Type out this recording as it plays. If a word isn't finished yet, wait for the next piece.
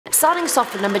starting us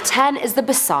off at number 10 is the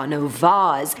Bassano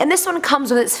vase, and this one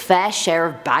comes with its fair share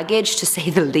of baggage to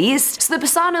say the least. So the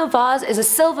Bassano vase is a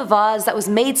silver vase that was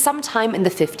made sometime in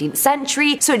the 15th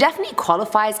century, so it definitely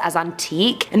qualifies as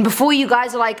antique. And before you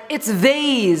guys are like, it's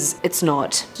vase, it's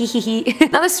not.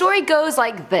 Now the story goes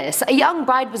like this: a young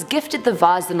bride was gifted the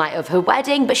vase the night of her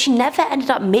wedding, but she never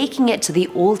ended up making it to the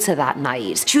altar that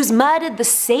night. She was murdered the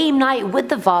same night with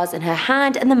the vase in her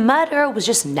hand, and the murderer was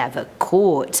just never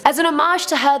caught. As an homage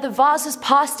to her, the vase was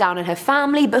passed down in her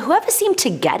family, but whoever seemed to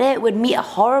get it would meet a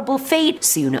horrible fate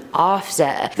soon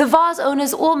after. The vase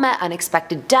owners all met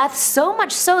unexpected deaths, so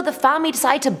much so the family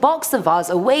decided to box the vase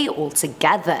away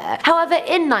altogether. However,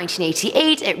 in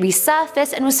 1988 it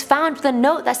resurfaced and was found with a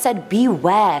note that said,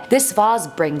 "Beware, this vase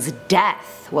brings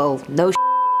death." Well, no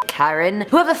Karen.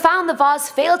 Whoever found the vase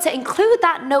failed to include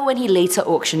that note when he later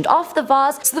auctioned off the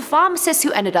vase, so the pharmacist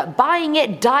who ended up buying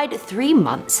it died 3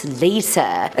 months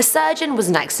later. A surgeon was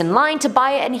next in line to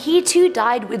buy it, and he too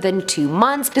died within 2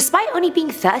 months, despite only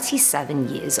being 37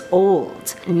 years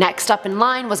old. Next up in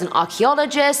line was an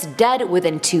archaeologist, dead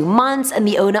within 2 months, and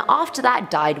the owner after that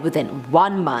died within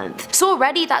 1 month. So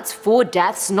already that's 4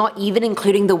 deaths, not even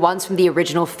including the ones from the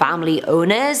original family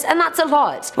owners, and that's a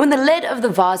lot. When the lid of the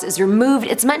vase is removed,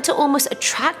 it's meant to almost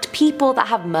attract people that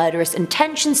have murderous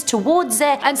intentions towards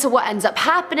it, and so what ends up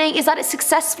happening is that it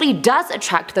successfully does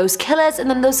attract those killers, and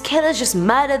then those killers just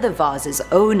murder the vase's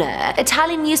owner.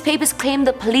 Italian newspapers claim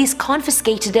that police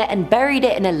confiscated it and buried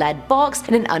it in a lead box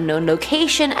in an unknown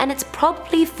location, and it's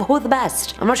probably for the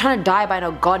best. I'm not trying to die by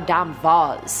no goddamn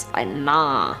vase. Like,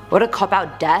 nah. What a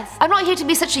cop-out death. I'm not here to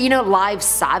be such a, live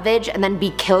savage and then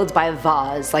be killed by a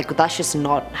vase. Like, that's just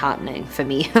not happening for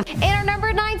me. In our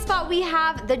number 9 spot we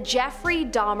have the Jeffrey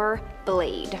Dahmer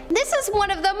blade. This is one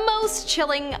of the most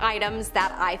chilling items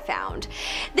that I found.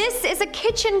 This is a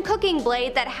kitchen cooking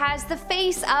blade that has the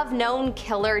face of known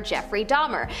killer Jeffrey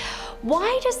Dahmer.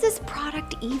 Why does this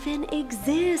product even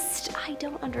exist? I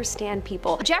don't understand,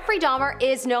 people. Jeffrey Dahmer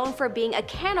is known for being a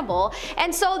cannibal,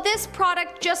 and so this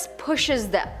product just pushes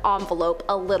the envelope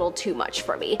a little too much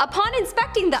for me. Upon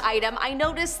inspecting the item, I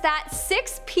noticed that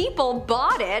 6 people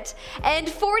bought it and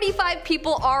 45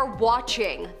 people are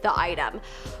watching the item.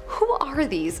 Who are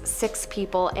these 6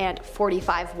 people and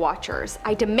 45 watchers?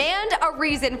 I demand a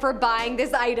reason for buying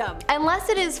this item. Unless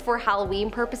it is for Halloween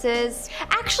purposes.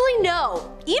 Actually,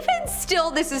 no. Even still,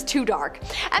 this is too dark.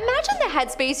 Imagine the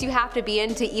headspace you have to be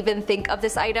in to even think of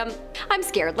this item. I'm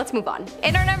scared. Let's move on.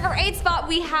 In our number 8 spot,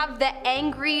 we have the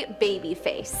angry baby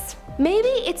face. Maybe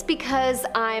it's because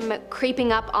I'm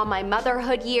creeping up on my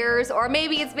motherhood years, or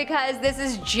maybe it's because this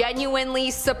is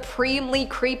genuinely supremely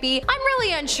creepy. I'm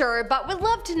really unsure, but would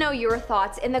love to know your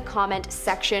thoughts in the comment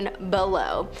section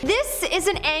below. This is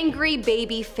an angry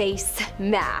baby face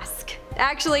mask.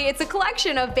 Actually, it's a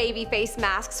collection of baby face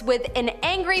masks with an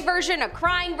angry version, a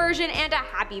crying version, and a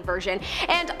happy version,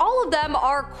 and all of them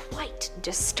are quite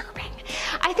disturbing.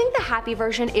 I think the happy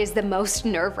version is the most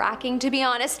nerve-wracking, to be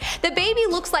honest. The baby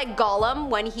looks like Gollum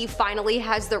when he finally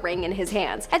has the ring in his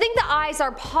hands. I think the eyes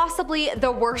are possibly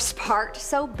the worst part,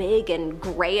 so big and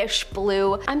grayish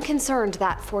blue. I'm concerned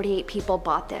that 48 people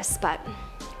bought this, but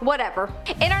whatever.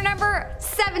 In our number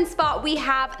 7 spot, we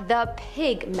have the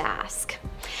pig mask.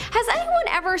 Has anyone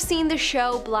ever seen the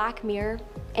show Black Mirror?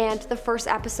 And the first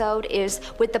episode is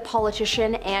with the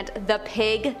politician and the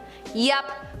pig?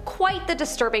 Yep. Quite the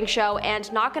disturbing show,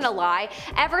 and not gonna lie,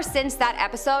 ever since that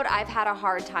episode I've had a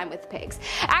hard time with pigs.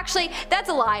 Actually, that's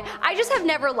a lie. I just have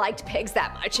never liked pigs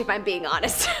that much, if I'm being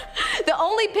honest. The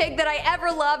only pig that I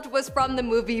ever loved was from the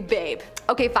movie Babe.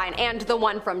 Okay, fine, and the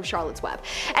one from Charlotte's Web.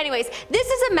 Anyways, this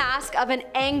is a mask of an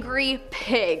angry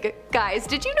pig. Guys,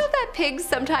 did you know that pigs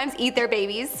sometimes eat their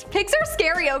babies? Pigs are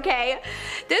scary, okay?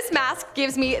 This mask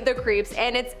gives me the creeps,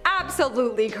 and it's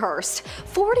absolutely cursed.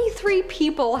 43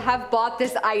 people have bought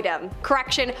this item.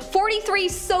 Correction, 43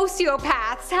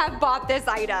 sociopaths have bought this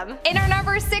item. In our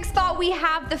number 6 spot, we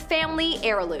have the family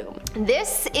heirloom.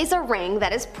 This is a ring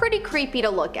that is pretty creepy to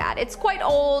look at. It's quite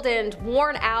old and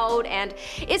worn out, and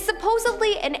is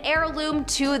supposedly an heirloom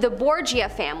to the Borgia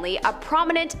family, a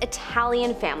prominent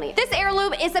Italian family. This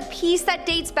heirloom is a piece that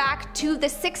dates back to the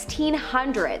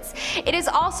 1600s. It is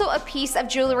also a piece of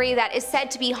jewelry that is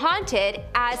said to be haunted,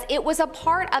 as it was a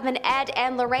part of an Ed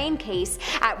and Lorraine case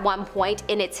at one point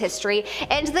in its history,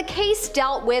 and the case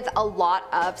dealt with a lot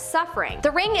of suffering.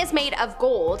 The ring is made of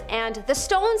gold, and the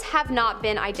stones have not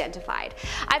been identified.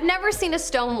 I've never seen a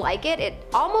stone like it. It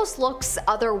almost looks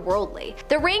otherworldly.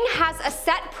 The ring has a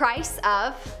set price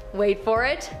of, wait for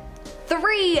it,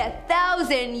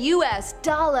 $3,000 US.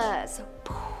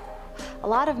 a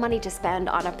lot of money to spend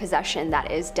on a possession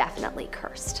that is definitely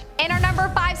cursed. In our number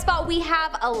 5 spot, we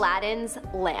have Aladdin's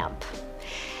lamp.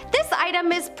 This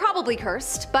item is probably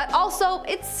cursed, but also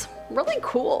it's really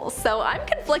cool, so I'm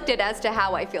conflicted as to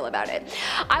how I feel about it.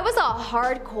 I was a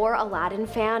hardcore Aladdin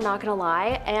fan, not gonna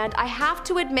lie, and I have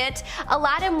to admit,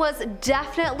 Aladdin was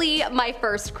definitely my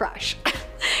first crush.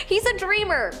 He's a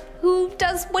dreamer who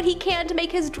does what he can to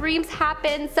make his dreams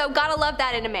happen, so gotta love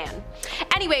that in a man.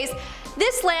 Anyways,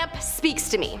 this lamp speaks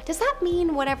to me. Does that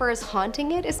mean whatever is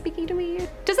haunting it is speaking to me?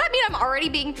 Does that mean I'm already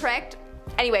being tricked?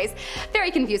 Anyways, very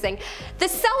confusing. The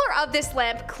seller of this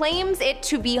lamp claims it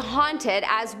to be haunted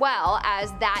as well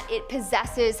as that it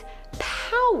possesses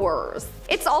powers.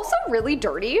 It's also really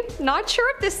dirty. Not sure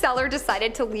if this seller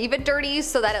decided to leave it dirty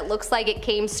so that it looks like it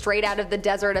came straight out of the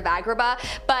desert of Agrabah,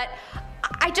 but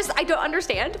I don't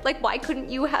understand. Like, why couldn't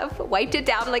you have wiped it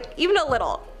down like even a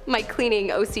little? My cleaning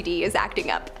OCD is acting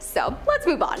up, so let's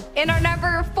move on. In our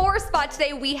number 4 spot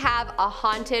today, we have a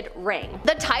haunted ring.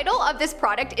 The title of this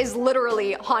product is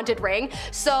literally Haunted Ring,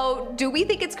 so do we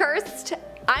think it's cursed?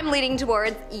 I'm leaning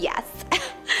towards yes.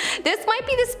 This might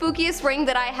be the spookiest ring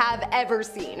that I have ever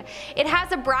seen. It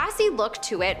has a brassy look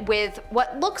to it with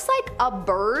what looks like a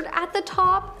bird at the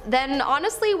top, then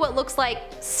honestly what looks like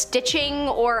stitching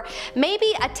or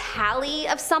maybe a tally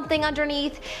of something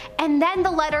underneath, and then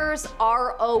the letters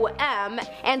ROM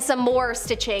and some more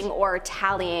stitching or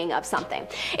tallying of something.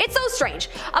 It's so strange.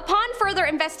 Upon further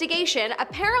investigation,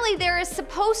 apparently there is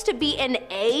supposed to be an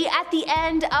A at the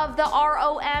end of the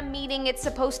ROM, meaning it's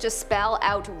supposed to spell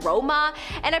out Roma,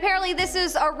 and apparently this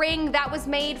is a ring that was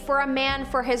made for a man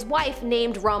for his wife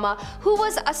named Roma, who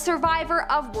was a survivor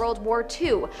of World War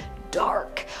II.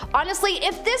 Dark. Honestly,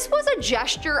 if this was a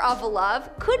gesture of love,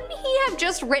 couldn't he have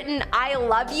just written I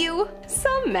love you?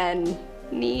 Some men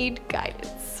need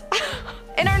guidance.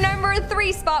 In our number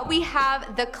 3 spot, we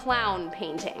have the clown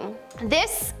painting.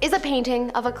 This is a painting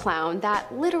of a clown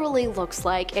that literally looks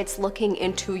like it's looking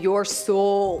into your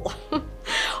soul.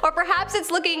 Or perhaps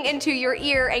it's looking into your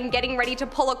ear and getting ready to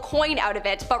pull a coin out of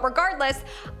it, but regardless,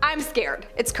 I'm scared.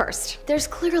 It's cursed. There's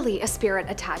clearly a spirit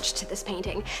attached to this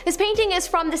painting. This painting is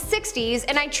from the 60s,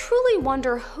 and I truly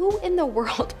wonder who in the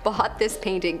world bought this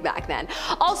painting back then.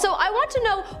 Also, I want to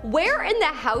know where in the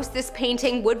house this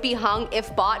painting would be hung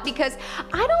if bought, because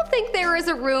I don't think there is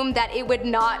a room that it would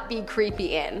not be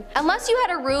creepy in. Unless you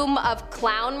had a room of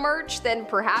clown merch, then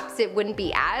perhaps it wouldn't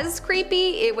be as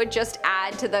creepy. It would just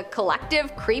add to the collective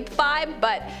creep vibe,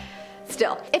 but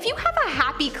still, if you have a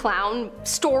happy clown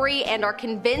story and are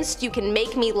convinced you can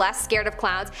make me less scared of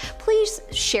clowns, please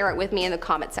share it with me in the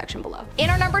comment section below. In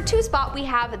our number 2 spot, we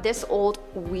have this old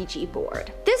Ouija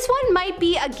board. This one might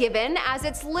be a given as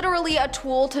it's literally a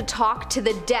tool to talk to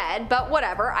the dead, but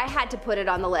whatever, I had to put it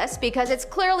on the list because it's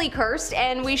clearly cursed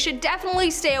and we should definitely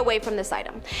stay away from this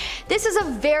item. This is a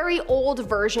very old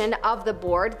version of the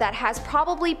board that has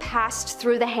probably passed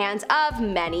through the hands of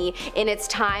many in its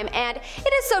time, and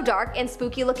it is so dark and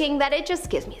spooky looking that it just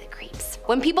gives me the creeps.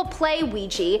 When people play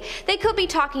Ouija, they could be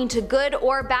talking to good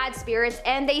or bad spirits,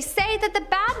 and they say that the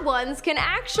bad ones can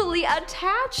actually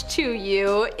attach to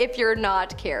you if you're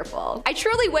not careful. I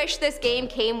truly wish this game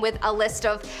came with a list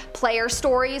of player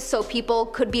stories so people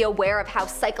could be aware of how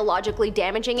psychologically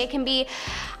damaging it can be.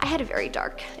 I had a very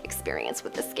dark experience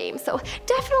with this game, so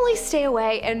definitely stay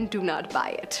away and do not buy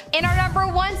it. In our number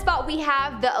 1 spot, we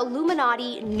have the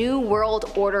Illuminati New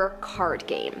World Order card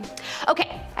game.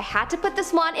 Okay, I had to put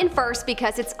this one in first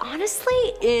because it's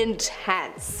honestly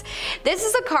intense. This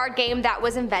is a card game that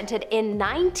was invented in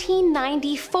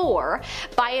 1994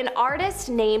 by an artist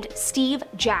named Steve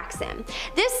Jackson.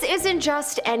 This isn't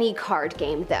just any card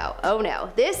game though. Oh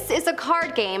no, this is a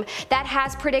card game that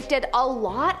has predicted a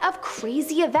lot of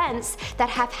crazy events that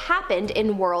have happened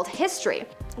in world history.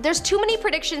 There's too many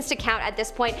predictions to count at this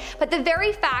point, but the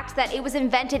very fact that it was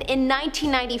invented in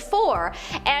 1994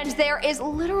 and there is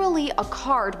literally a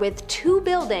card with 2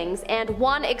 buildings and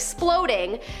one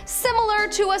exploding, similar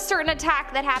to a certain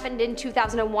attack that happened in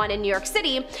 2001 in New York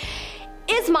City,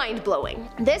 is mind-blowing.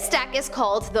 This deck is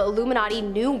called the Illuminati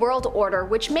New World Order,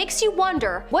 which makes you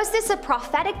wonder, was this a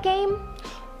prophetic game?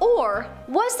 Or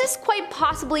was this quite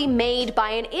possibly made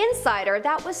by an insider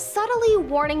that was subtly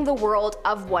warning the world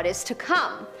of what is to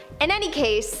come? In any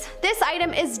case, this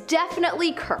item is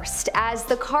definitely cursed as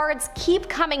the cards keep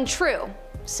coming true,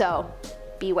 so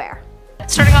beware.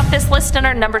 Starting off this list in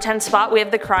our number 10 spot, we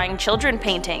have the Crying Children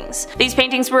paintings. These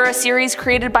paintings were a series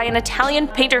created by an Italian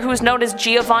painter who is known as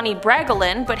Giovanni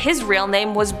Bragolin, but his real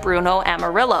name was Bruno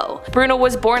Amarillo. Bruno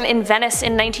was born in Venice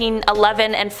in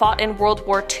 1911 and fought in World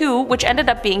War II, which ended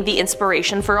up being the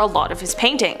inspiration for a lot of his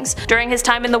paintings. During his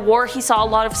time in the war, he saw a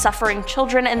lot of suffering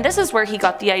children, and this is where he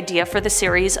got the idea for the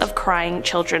series of Crying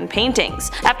Children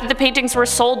paintings. After the paintings were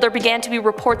sold, there began to be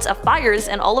reports of fires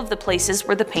in all of the places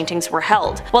where the paintings were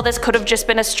held. While this could have just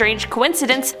been a strange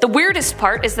coincidence, the weirdest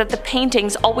part is that the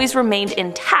paintings always remained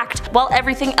intact while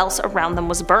everything else around them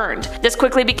was burned. This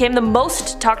quickly became the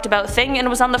most talked about thing and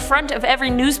was on the front of every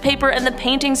newspaper, and the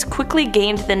paintings quickly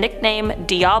gained the nickname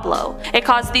Diablo. It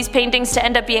caused these paintings to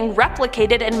end up being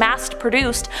replicated and mass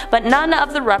produced, but none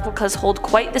of the replicas hold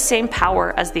quite the same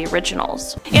power as the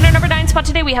originals. In our number 9 spot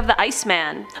today, we have the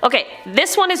Iceman. Okay,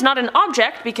 this one is not an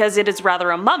object because it is rather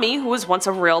a mummy who was once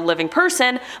a real living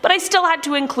person, but I still had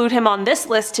to include him on this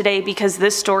list today because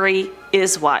this story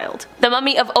is wild. The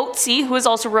mummy of Otzi, who is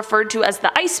also referred to as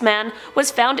the Iceman, was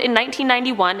found in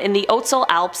 1991 in the Otsal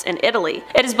Alps in Italy.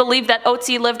 It is believed that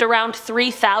Otzi lived around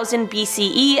 3000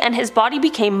 BCE and his body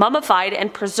became mummified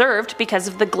and preserved because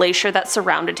of the glacier that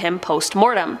surrounded him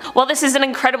post-mortem. While this is an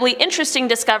incredibly interesting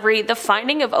discovery, the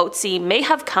finding of Otzi may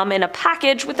have come in a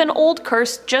package with an old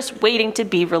curse just waiting to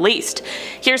be released.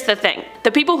 Here's the thing,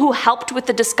 the people who helped with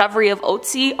the discovery of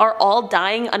Otzi are all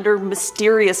dying under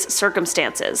mysterious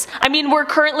circumstances. I mean, we're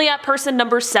currently at person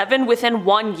number 7 within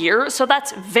 1 year, so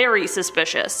that's very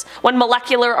suspicious. When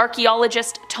molecular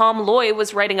archaeologist Tom Loy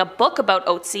was writing a book about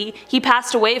Otzi, he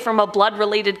passed away from a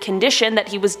blood-related condition that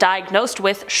he was diagnosed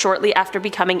with shortly after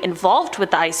becoming involved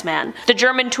with the Iceman. The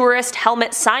German tourist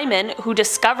Helmut Simon, who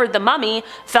discovered the mummy,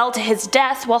 fell to his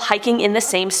death while hiking in the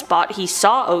same spot he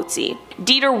saw Otzi.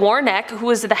 Dieter Warneck, who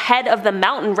was the head of the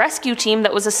mountain rescue team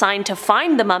that was assigned to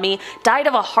find the mummy, died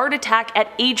of a heart attack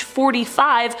at age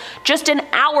 45, just an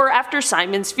hour after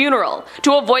Simon's funeral.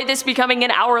 To avoid this becoming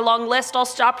an hour-long list, I'll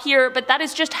stop here, but that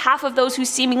is just half of those who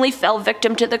seemingly fell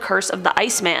victim to the curse of the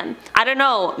Iceman. I don't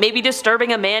know, maybe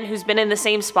disturbing a man who's been in the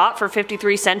same spot for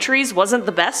 53 centuries wasn't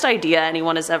the best idea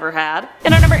anyone has ever had.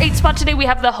 In our number 8 spot today, we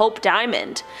have the Hope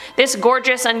Diamond. This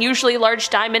gorgeous, unusually large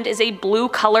diamond is a blue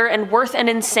color and worth an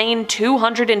insane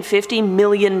 $250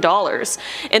 million.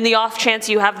 In the off chance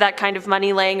you have that kind of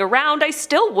money laying around, I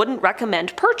still wouldn't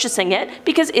recommend purchasing it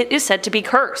because it is said to be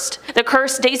cursed. The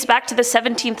curse dates back to the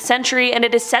 17th century, and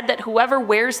it is said that whoever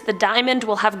wears the diamond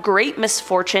will have great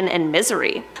misfortune and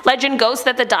misery. Legend goes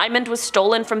that the diamond was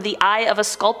stolen from the eye of a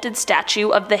sculpted statue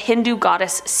of the Hindu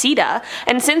goddess Sita,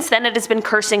 and since then it has been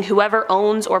cursing whoever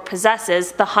owns or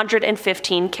possesses the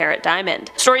 115-carat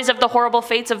diamond. Stories of the horrible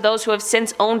fates of those who have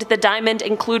since owned the diamond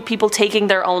include people taking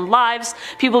their own lives,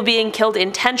 people being killed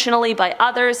intentionally by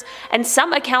others, and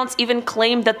some accounts even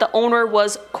claim that the owner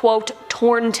was, quote,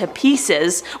 torn to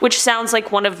pieces, which sounds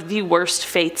like one of the worst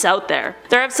fates out there.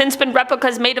 There have since been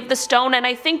replicas made of the stone, and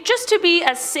I think just to be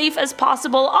as safe as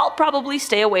possible, I'll probably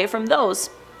stay away from those.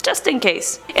 Just in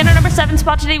case. In our number 7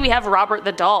 spot today, we have Robert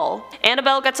the Doll.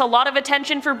 Annabelle gets a lot of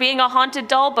attention for being a haunted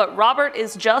doll, but Robert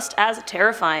is just as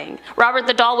terrifying. Robert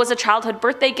the Doll was a childhood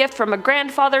birthday gift from a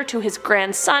grandfather to his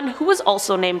grandson, who was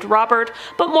also named Robert,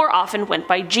 but more often went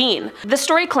by Gene. The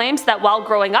story claims that while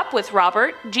growing up with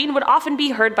Robert, Gene would often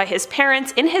be heard by his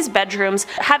parents in his bedrooms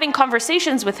having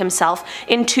conversations with himself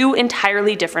in 2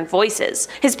 entirely different voices.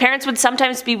 His parents would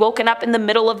sometimes be woken up in the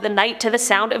middle of the night to the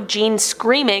sound of Gene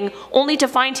screaming, only to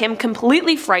find him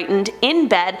completely frightened in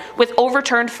bed with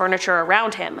overturned furniture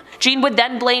around him. Gene would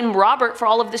then blame Robert for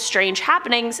all of the strange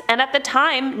happenings, and at the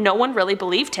time, no one really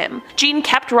believed him. Gene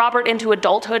kept Robert into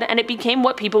adulthood, and it became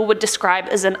what people would describe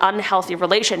as an unhealthy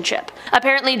relationship.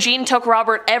 Apparently, Gene took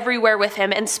Robert everywhere with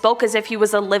him and spoke as if he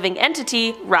was a living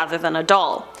entity rather than a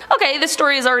doll. Okay, this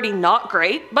story is already not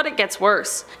great, but it gets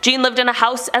worse. Gene lived in a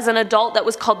house as an adult that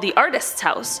was called the Artist's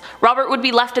House. Robert would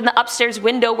be left in the upstairs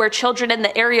window where children in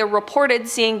the area reported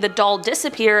seeing the doll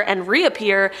disappear and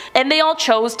reappear, and they all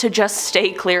chose to just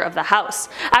stay clear of the house.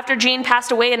 After Gene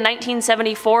passed away in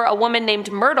 1974, a woman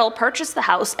named Myrtle purchased the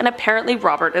house, and apparently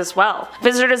Robert as well.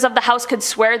 Visitors of the house could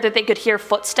swear that they could hear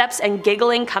footsteps and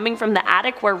giggling coming from the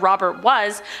attic where Robert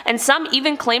was, and some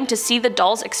even claimed to see the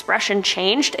doll's expression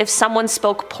changed if someone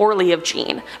spoke poorly of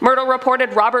Gene. Myrtle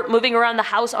reported Robert moving around the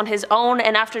house on his own,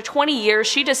 and after 20 years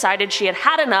she decided she had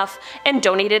had enough and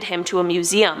donated him to a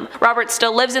museum. Robert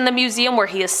still lives in the museum where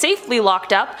he is safely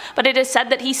locked up, but it is said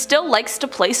that he still likes to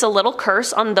place a little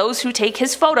curse on those who take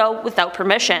his photo without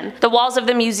permission. The walls of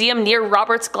the museum near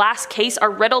Robert's glass case are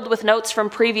riddled with notes from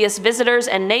previous visitors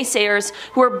and naysayers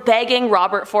who are begging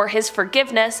Robert for his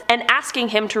forgiveness and asking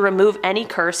him to remove any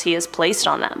curse he has placed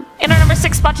on them. In our number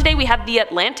 6 spot today we have the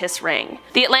Atlantis Ring.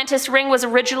 The Atlantis Ring was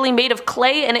originally made of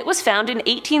clay and it was found in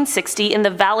 1860 in the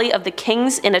Valley of the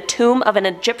Kings in a tomb of an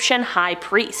Egyptian high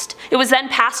priest. It was then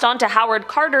passed on to Howard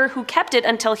Carter, who kept it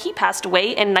until he passed away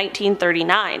in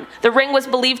 1939. The ring was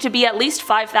believed to be at least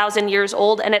 5,000 years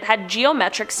old and it had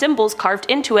geometric symbols carved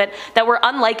into it that were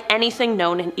unlike anything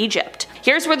known in Egypt.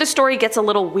 Here's where the story gets a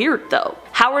little weird though.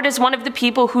 Howard is one of the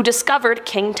people who discovered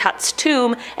King Tut's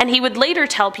tomb, and he would later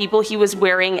tell people he was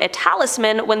wearing a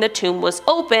talisman when the tomb was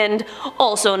opened,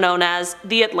 also known as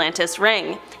the Atlantis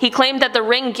Ring. He claimed that the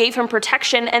ring gave him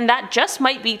protection, and that just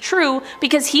might be true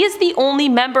because he is the only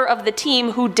member of the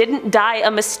team who didn't die a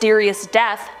mysterious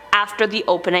death after the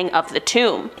opening of the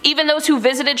tomb. Even those who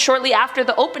visited shortly after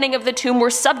the opening of the tomb were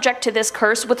subject to this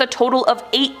curse, with a total of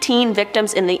 18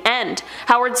 victims in the end.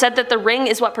 Howard said that the ring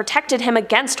is what protected him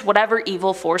against whatever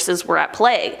evil forces were at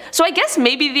play. So I guess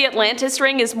maybe the Atlantis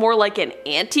Ring is more like an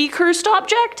anti-cursed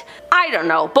object? I don't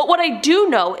know, but what I do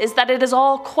know is that it is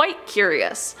all quite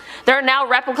curious. There are now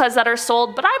replicas that are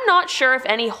sold, but I'm not sure if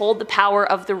any hold the power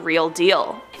of the real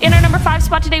deal. In our number 5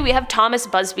 spot today we have Thomas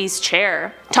Busby's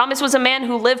chair. Thomas was a man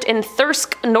who lived in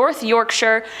Thirsk, North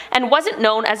Yorkshire, and wasn't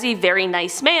known as a very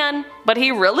nice man, but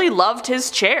he really loved his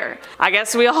chair. I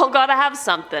guess we all gotta have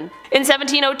something. In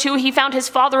 1702 he found his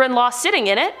father-in-law sitting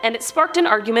in it, and it sparked an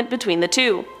argument between the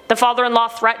two. The father-in-law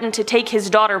threatened to take his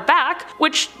daughter back,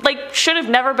 which should have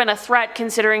never been a threat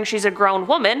considering she's a grown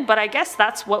woman, but I guess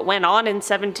that's what went on in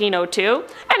 1702.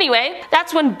 Anyway,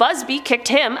 that's when Busby kicked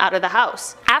him out of the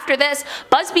house. After this,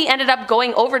 Busby ended up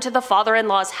going over to the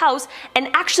father-in-law's house and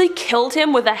actually killed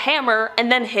him with a hammer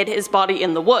and then hid his body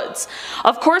in the woods.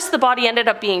 Of course, the body ended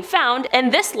up being found,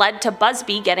 and this led to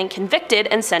Busby getting convicted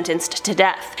and sentenced to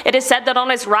death. It is said that on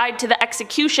his ride to the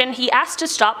execution, he asked to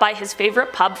stop by his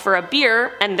favorite pub for a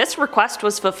beer, and this request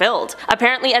was fulfilled.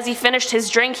 Apparently, as he finished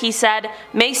his drink, he said,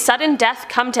 "May sudden death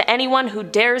come to anyone who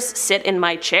dares sit in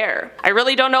my chair." I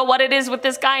really don't know what it is with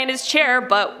this guy in his chair,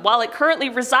 but while it currently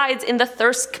resides in the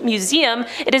Thirsk Museum,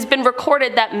 it has been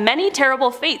recorded that many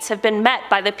terrible fates have been met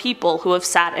by the people who have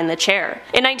sat in the chair.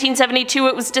 In 1972,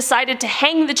 it was decided to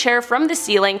hang the chair from the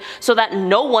ceiling so that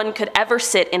no one could ever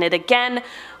sit in it again,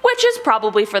 which is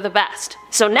probably for the best.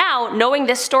 So now, knowing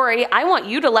this story, I want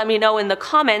you to let me know in the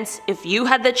comments, if you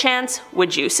had the chance,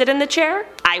 would you sit in the chair?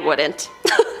 I wouldn't.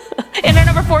 In our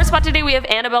number 4 spot today we have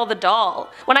Annabelle the doll.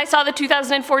 When I saw the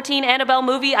 2014 Annabelle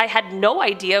movie, I had no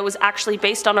idea it was actually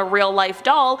based on a real life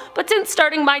doll, but since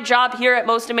starting my job here at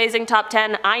Most Amazing Top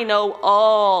 10, I know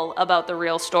all about the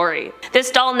real story.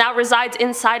 This doll now resides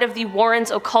inside of the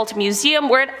Warrens Occult Museum,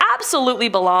 where it absolutely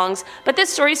belongs, but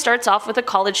this story starts off with a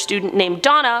college student named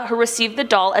Donna who received the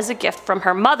doll as a gift from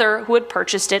her mother, who had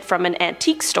purchased it from an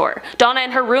antique store. Donna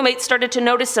and her roommate started to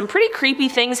notice some pretty creepy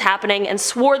things happening and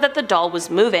swore that the doll was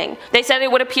moving. They said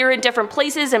it would appear in different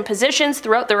places and positions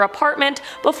throughout their apartment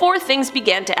before things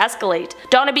began to escalate.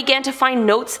 Donna began to find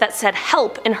notes that said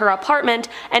help in her apartment,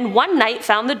 and one night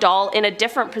found the doll in a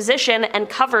different position and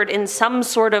covered in some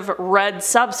sort of red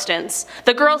substance.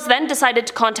 The girls then decided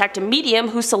to contact a medium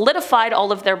who solidified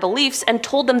all of their beliefs and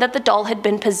told them that the doll had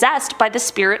been possessed by the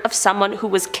spirit of someone who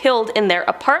was killed in their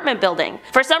apartment building.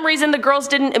 For some reason, the girls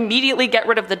didn't immediately get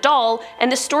rid of the doll,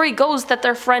 and the story goes that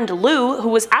their friend Lou, who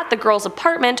was at the girls'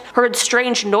 apartment, heard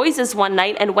strange noises one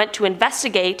night and went to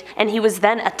investigate, and he was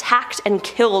then attacked and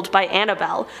killed by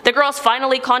Annabelle. The girls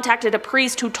finally contacted a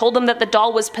priest who told them that the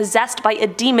doll was possessed by a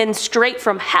demon straight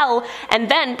from hell, and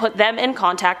then put them in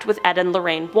contact with Ed and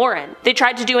Lorraine Warren. They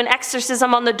tried to do an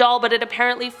exorcism on the doll, but it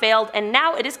apparently failed, and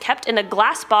now it is kept in a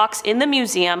glass box in the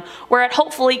museum, where it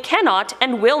hopefully cannot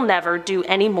and will never do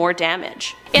any more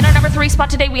damage. In our number 3 spot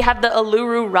today we have the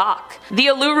Uluru Rock. The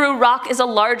Uluru Rock is a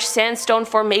large sandstone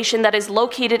formation that is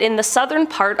located in the southern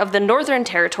part of the Northern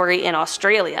Territory in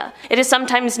Australia. It is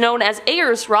sometimes known as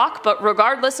Ayers Rock, but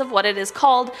regardless of what it is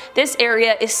called, this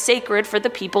area is sacred for the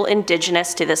people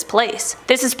indigenous to this place.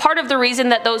 This is part of the reason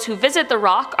that those who visit the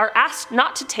rock are asked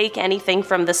not to take anything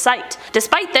from the site.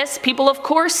 Despite this, people of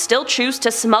course still choose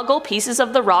to smuggle pieces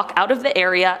of the rock out of the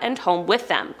area and home with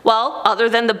them. Well, other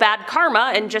than the bad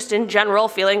karma and just in general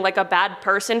feeling like a bad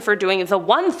person for doing the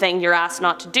one thing you're asked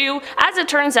not to do, as it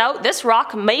turns out, this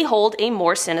rock may hold a more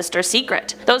or sinister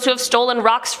secret. Those who have stolen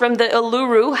rocks from the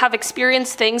Uluru have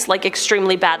experienced things like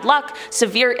extremely bad luck,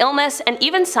 severe illness, and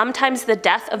even sometimes the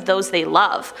death of those they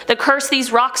love. The curse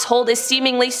these rocks hold is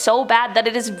seemingly so bad that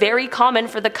it is very common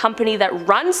for the company that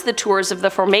runs the tours of the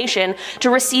formation to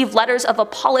receive letters of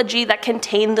apology that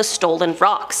contain the stolen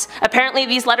rocks. Apparently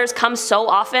these letters come so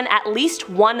often, at least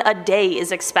one a day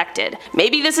is expected.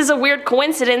 Maybe this is a weird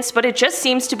coincidence, but it just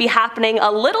seems to be happening a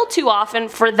little too often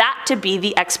for that to be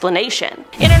the explanation.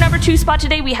 In our number 2 spot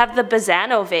today we have the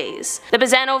Bassano vase. The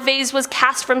Bassano vase was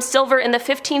cast from silver in the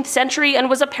 15th century and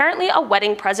was apparently a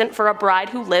wedding present for a bride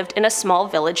who lived in a small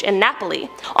village in Napoli.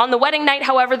 On the wedding night,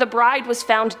 however, the bride was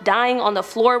found dying on the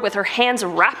floor with her hands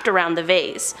wrapped around the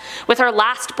vase. With her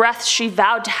last breaths, she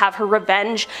vowed to have her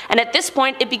revenge, and at this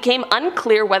point it became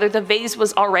unclear whether the vase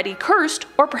was already cursed,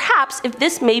 or perhaps if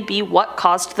this may be what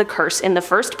caused the curse in the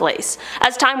first place.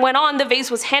 As time went on, the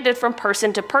vase was handed from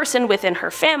person to person within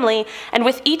her family, and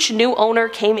with each new owner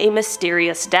came a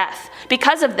mysterious death.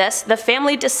 Because of this, the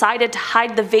family decided to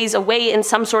hide the vase away in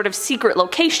some sort of secret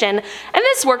location, and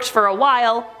this worked for a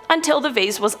while, until the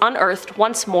vase was unearthed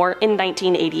once more in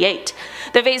 1988.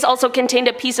 The vase also contained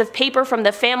a piece of paper from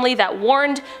the family that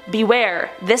warned,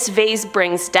 "Beware, this vase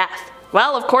brings death."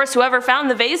 Well, of course, whoever found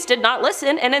the vase did not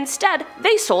listen, and instead,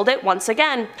 they sold it once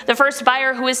again. The first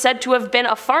buyer, who is said to have been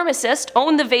a pharmacist,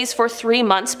 owned the vase for 3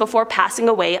 months before passing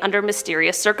away under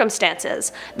mysterious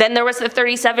circumstances. Then there was the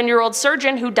 37-year-old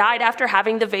surgeon who died after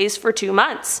having the vase for 2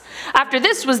 months. After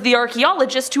this was the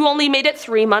archaeologist who only made it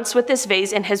 3 months with this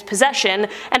vase in his possession,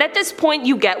 and at this point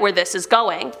you get where this is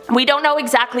going. We don't know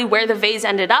exactly where the vase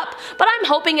ended up, but I'm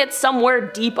hoping it's somewhere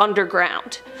deep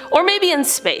underground. Or maybe in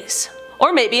space.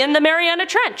 Or maybe in the Mariana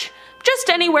Trench. Just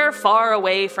anywhere far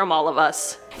away from all of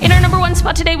us. In our number 1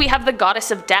 spot today we have the Goddess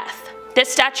of Death.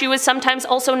 This statue is sometimes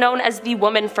also known as the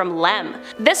Woman from Lem.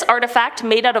 This artifact,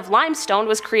 made out of limestone,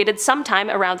 was created sometime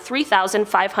around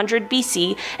 3500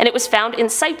 BC, and it was found in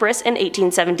Cyprus in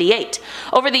 1878.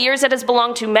 Over the years it has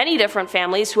belonged to many different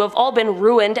families who have all been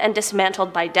ruined and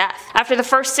dismantled by death. After the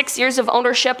first 6 years of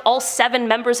ownership, all 7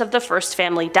 members of the first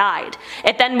family died.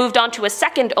 It then moved on to a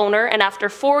second owner, and after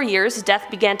 4 years death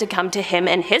began to come to him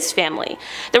and his family.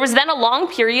 There was then a long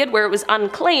period where it was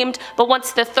unclaimed, but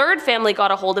once the third family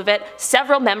got a hold of it,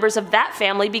 several members of that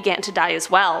family began to die as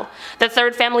well. The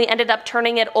third family ended up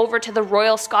turning it over to the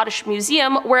Royal Scottish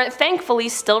Museum, where it thankfully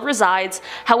still resides.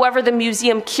 However, the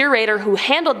museum curator who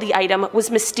handled the item was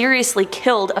mysteriously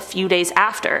killed a few days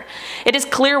after. It is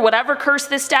clear whatever curse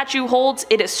this statue holds,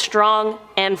 it is strong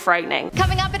and frightening.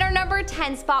 Coming up in our number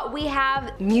 10 spot we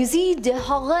have Musée de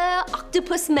Horreur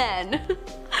Octopus Man.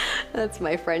 That's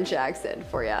my French accent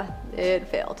for ya. It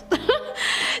failed.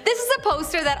 This is a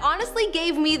poster that honestly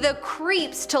gave me the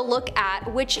creeps to look at,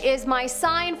 which is my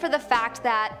sign for the fact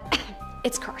that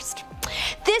it's cursed.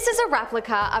 This is a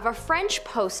replica of a French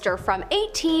poster from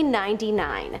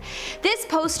 1899. This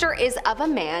poster is of a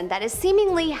man that is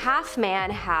seemingly half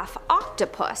man, half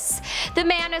octopus. The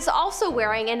man is also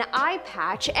wearing an eye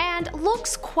patch and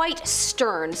looks quite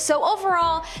stern, so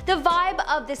overall the vibe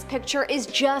of this picture is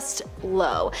just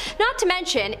low. Not to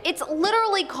mention, it's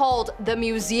literally called the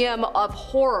Museum of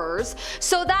Horrors,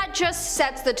 so that just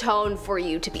sets the tone for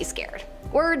you to be scared.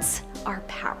 Words are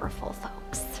powerful, folks.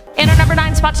 In our number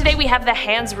 9 spot today we have The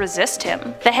Hands Resist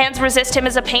Him. The Hands Resist Him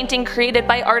is a painting created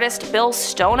by artist Bill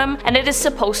Stoneham, and it is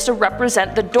supposed to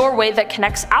represent the doorway that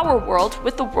connects our world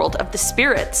with the world of the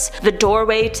spirits. The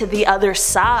doorway to the other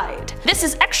side. This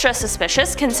is extra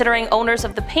suspicious considering owners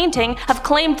of the painting have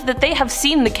claimed that they have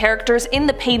seen the characters in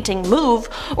the painting move,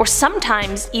 or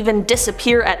sometimes even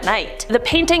disappear at night. The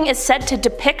painting is said to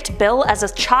depict Bill as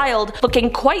a child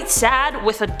looking quite sad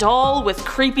with a doll with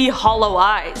creepy hollow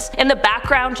eyes. In the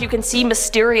background you can see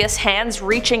mysterious hands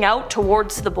reaching out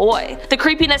towards the boy. The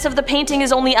creepiness of the painting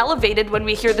is only elevated when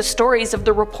we hear the stories of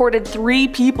the reported 3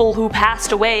 people who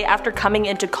passed away after coming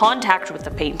into contact with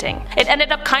the painting. It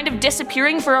ended up kind of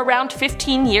disappearing for around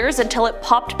 15 years until it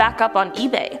popped back up on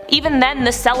eBay. Even then,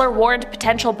 the seller warned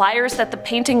potential buyers that the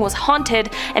painting was haunted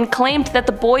and claimed that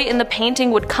the boy in the painting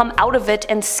would come out of it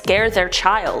and scare their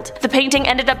child. The painting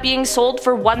ended up being sold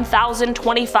for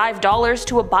 $1,025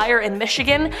 to a buyer in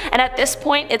Michigan, and at this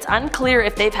point it's unclear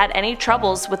if they've had any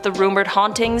troubles with the rumored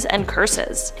hauntings and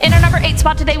curses. In our number 8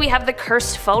 spot today we have the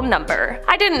cursed phone number.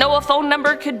 I didn't know a phone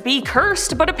number could be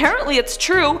cursed, but apparently it's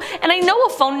true, and I know a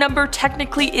phone number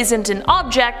technically isn't an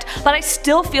object, but I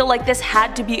still feel like this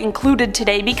had to be included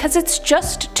today because it's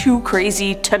just too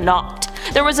crazy to not.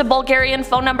 There was a Bulgarian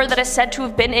phone number that is said to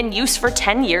have been in use for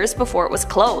 10 years before it was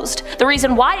closed. The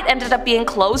reason why it ended up being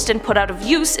closed and put out of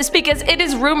use is because it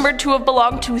is rumored to have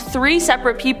belonged to 3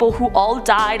 separate people who all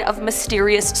died of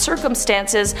mysterious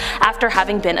circumstances after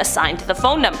having been assigned the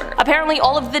phone number. Apparently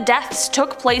all of the deaths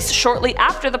took place shortly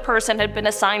after the person had been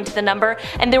assigned the number,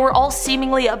 and they were all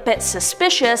seemingly a bit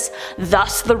suspicious,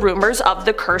 thus the rumors of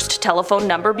the cursed telephone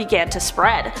number began to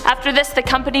spread. After this, the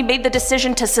company made the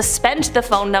decision to suspend the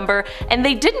phone number, and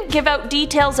they didn't give out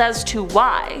details as to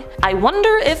why. I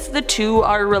wonder if the two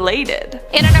are related.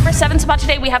 In our number 7 spot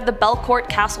today we have the Belcourt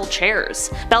Castle chairs.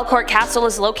 Belcourt Castle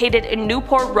is located in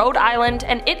Newport, Rhode Island,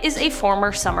 and it is a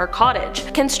former summer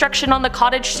cottage. Construction on the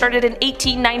cottage started in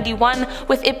 1891,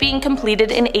 with it being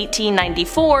completed in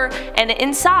 1894, and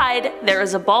inside there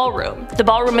is a ballroom. The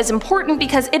ballroom is important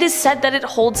because it is said that it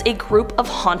holds a group of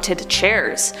haunted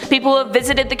chairs. People who have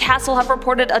visited the castle have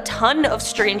reported a ton of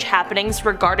strange happenings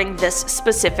regarding this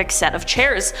specific set of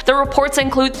chairs. The reports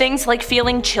include things like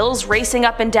feeling chills racing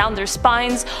up and down their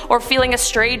spines, or feeling a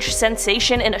strange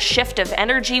sensation in a shift of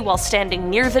energy while standing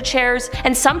near the chairs,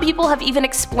 and some people have even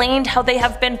explained how they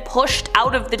have been pushed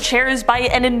out of the chairs by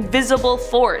an invisible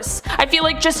force. I feel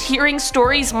like just hearing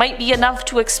stories might be enough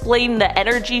to explain the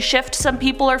energy shift some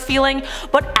people are feeling,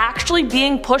 but actually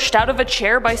being pushed out of a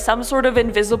chair by some sort of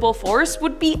invisible force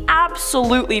would be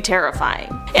absolutely terrifying.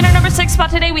 In our number 6 spot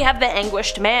today we have the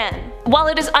Anguished Man. While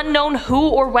it is unknown who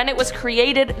or when it was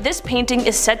created, this painting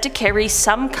is said to carry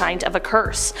some kind of a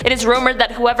curse. It is rumored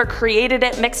that whoever created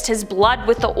it mixed his blood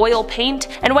with the oil paint,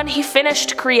 and when he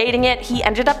finished creating it, he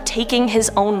ended up taking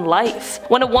his own life.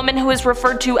 When a woman who is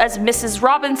referred to as Mrs.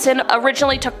 Robinson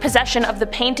originally took possession of the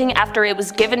painting after it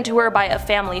was given to her by a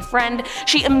family friend,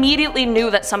 she immediately knew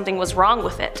that something was wrong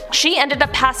with it. She ended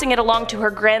up passing it along to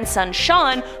her grandson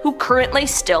Sean, who currently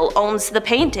still owns the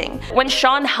painting. When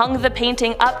Sean hung the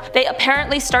painting up, they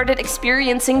apparently started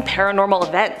experiencing paranormal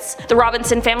events. The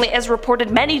Robinson family has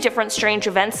reported many different strange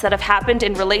events that have happened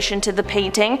in relation to the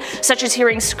painting, such as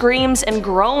hearing screams and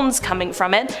groans coming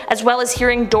from it, as well as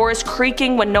hearing doors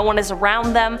creaking when no one is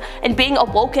around them, and being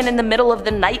awoken in the middle of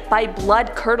the night by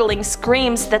blood-curdling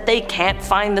screams that they can't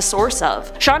find the source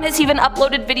of. Sean has even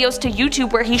uploaded videos to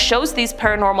YouTube where he shows these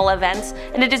paranormal events,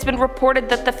 and it has been reported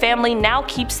that the family now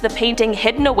keeps the painting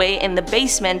hidden away in the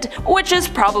basement, which is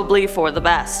probably for the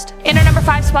best. In our number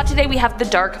 5 spot today we have the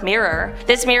Dark Mirror.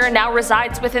 This mirror now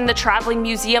resides within the Traveling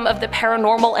Museum of the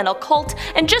Paranormal and Occult,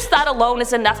 and just that alone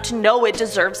is enough to know it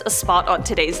deserves a spot on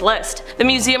today's list. The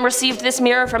museum received this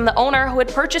mirror from the owner who had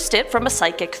purchased it from a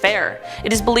psychic fair.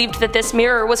 It is believed that this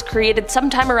mirror was created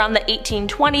sometime around the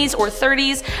 1820s or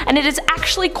 30s, and it is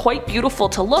actually quite beautiful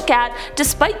to look at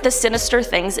despite the sinister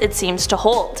things it seems to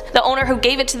hold. The owner who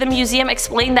gave it to the museum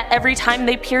explained that every time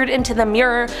they peered into the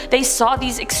mirror, they saw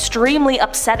these extremely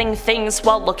upsetting things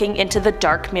while looking into the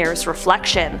dark mirror's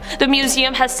reflection. The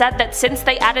museum has said that since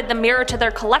they added the mirror to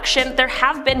their collection, there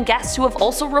have been guests who have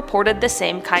also reported the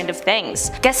same kind of things.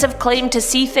 Guests have claimed to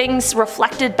see things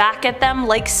reflected back at them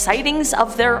like sightings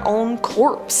of their own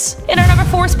corpse. In our number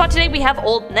 4 spot today we have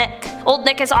Old Nick. Old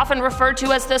Nick is often referred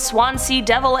to as the Swansea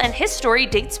Devil, and his story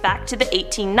dates back to the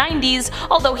 1890s,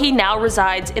 although he now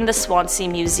resides in the Swansea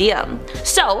Museum.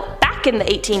 So, back in the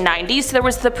 1890s, there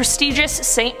was the prestigious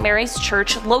St. Mary's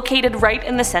Church located right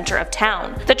in the center of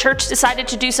town. The church decided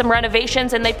to do some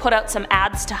renovations and they put out some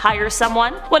ads to hire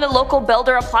someone. When a local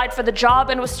builder applied for the job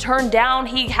and was turned down,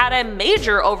 he had a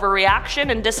major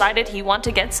overreaction and decided he wanted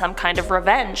to get some kind of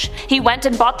revenge. He went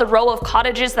and bought the row of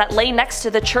cottages that lay next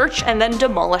to the church and then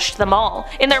demolished them all.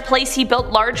 In their place, he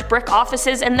built large brick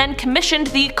offices and then commissioned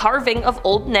the carving of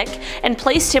Old Nick and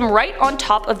placed him right on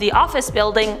top of the office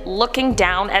building, looking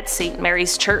down at St.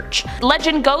 Mary's Church.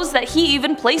 Legend goes that he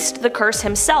even placed the curse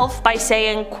himself by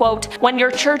saying, quote, "When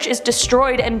your church is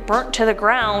destroyed and burnt to the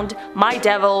ground, my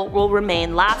devil will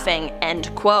remain laughing,"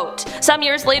 end quote. Some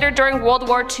years later, during World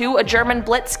War II, a German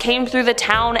blitz came through the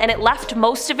town and it left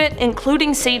most of it,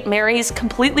 including St. Mary's,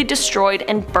 completely destroyed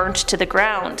and burnt to the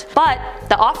ground. But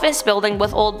the office building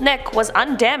with Old Nick was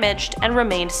undamaged and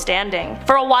remained standing.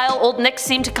 For a while, Old Nick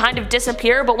seemed to kind of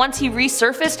disappear, but once he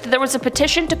resurfaced, there was a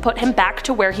petition to put him back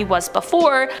to where he was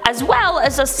before, as well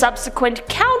as a subsequent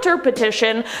counter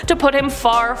petition to put him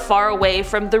far, far away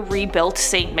from the rebuilt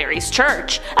St. Mary's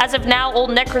Church. As of now,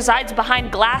 Old Nick resides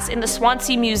behind glass in the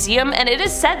Swansea Museum, and it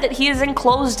is said that he is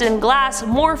enclosed in glass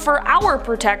more for our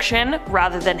protection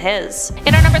rather than his.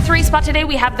 In our number 3 spot today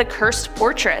we have the Cursed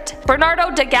Portrait.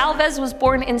 Bernardo de Galvez was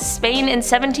born in Spain in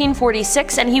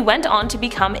 1746 and he went on to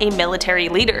become a military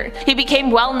leader. He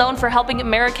became well known for helping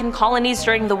American colonies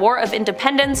during the War of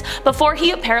Independence before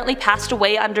he apparently apparently passed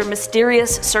away under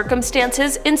mysterious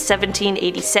circumstances in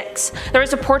 1786. There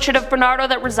is a portrait of Bernardo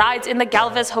that resides in the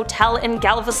Galvez Hotel in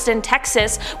Galveston,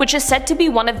 Texas, which is said to be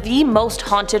one of the most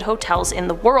haunted hotels in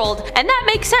the world, and that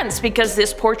makes sense because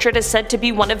this portrait is said to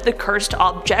be one of the cursed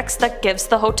objects that gives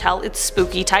the hotel its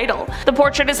spooky title. The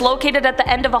portrait is located at the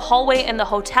end of a hallway in the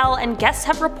hotel, and guests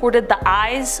have reported the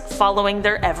eyes following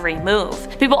their every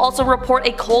move. People also report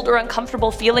a cold or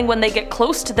uncomfortable feeling when they get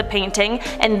close to the painting,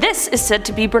 and this is said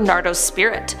to be Bernardo's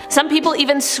spirit. Some people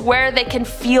even swear they can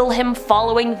feel him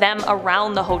following them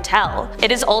around the hotel.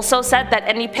 It is also said that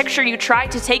any picture you try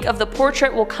to take of the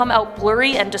portrait will come out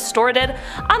blurry and distorted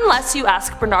unless you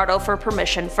ask Bernardo for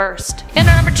permission first. In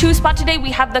our number 2 spot today,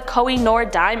 we have the Koh-i-Noor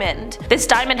diamond. This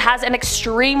diamond has an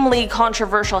extremely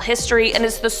controversial history and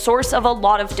is the source of a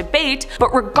lot of debate,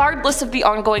 but regardless of the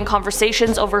ongoing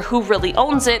conversations over who really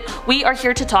owns it, we are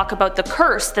here to talk about the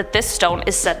curse that this stone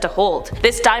is said to hold.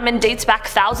 This diamond dates back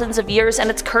thousands of years, and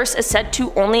its curse is said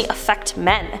to only affect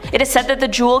men. It is said that the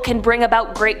jewel can bring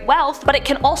about great wealth, but it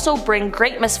can also bring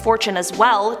great misfortune as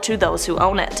well to those who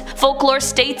own it. Folklore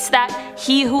states that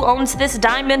he who owns this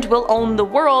diamond will own the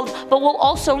world, but will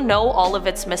also know all of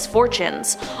its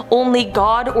misfortunes. Only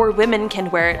God or women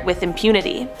can wear it with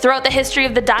impunity. Throughout the history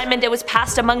of the diamond, it was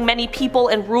passed among many people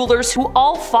and rulers who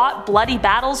all fought bloody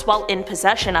battles while in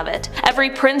possession of it. Every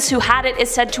prince who had it is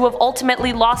said to have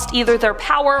ultimately lost either their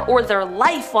power or their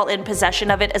life while in possession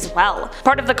of it as well.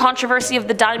 Part of the controversy of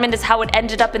the diamond is how it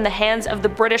ended up in the hands of the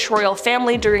British royal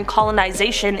family during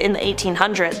colonization in the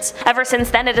 1800s. Ever since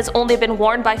then, it has only been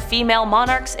worn by female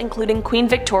monarchs, including Queen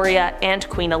Victoria and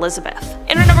Queen Elizabeth.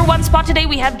 In our number 1 spot today,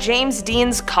 we have James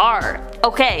Dean's car.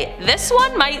 Okay, this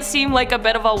one might seem like a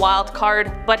bit of a wild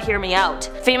card, but hear me out.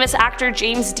 Famous actor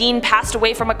James Dean passed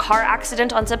away from a car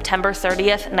accident on September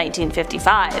 30th,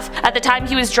 1955. At the time,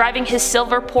 he was driving his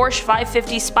silver Porsche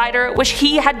 550 Spyder, which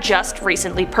he had just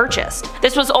recently purchased.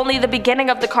 This was only the beginning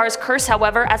of the car's curse,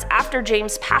 however, as after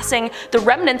James' passing, the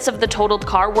remnants of the totaled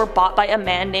car were bought by a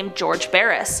man named George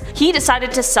Barris. He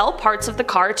decided to sell parts of the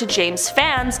car to James'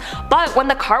 fans, but when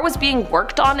the car was being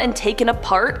worked on and taken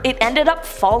apart, it ended up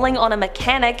falling on a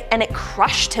mechanic and it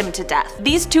crushed him to death.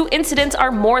 These two incidents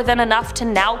are more than enough to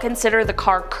now consider the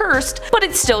car cursed, but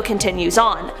it still continues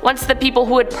on. Once the people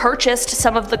who had purchased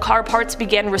some of the car parts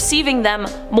began receiving them,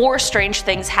 more strange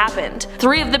things happened.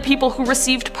 3 of the people who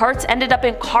received parts ended up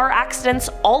in car accidents,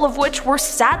 all of which were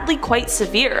sadly quite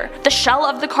severe. The shell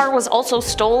of the car was also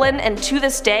stolen, and to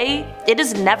this day, it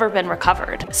has never been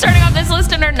recovered. Starting off this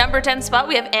list in our number 10 spot,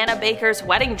 we have Anna Baker's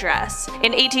wedding dress.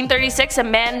 In 1836, a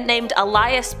man named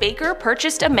Elias Baker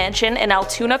purchased a mansion in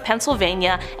Altoona,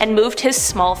 Pennsylvania, and moved his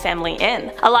small family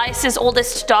in. Elias's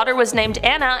oldest daughter was named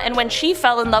Anna, and when she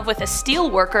fell in love with a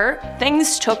steel worker,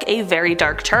 things took a very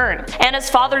dark turn. Anna's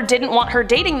father didn't want her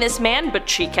dating this man, but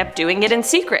she kept doing it in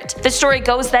secret. The story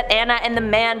goes that Anna and the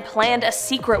man planned a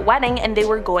secret wedding and they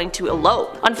were going to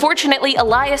elope. Unfortunately,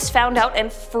 Elias found out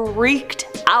and freaked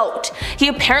out. He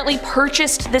apparently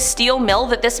purchased the steel mill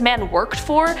that this man worked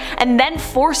for and then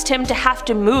forced him to have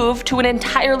to move to an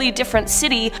entirely different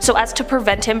city so as to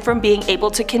prevent him from being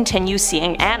able to continue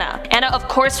seeing Anna. Anna of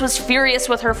course was furious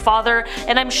with her father,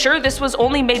 and I'm sure this was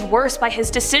only made worse by his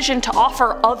decision to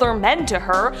offer other men to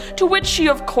her, to which she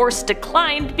of course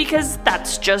declined because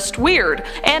that's just weird.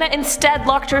 Anna instead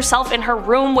locked herself in her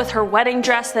room with her wedding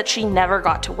dress that she never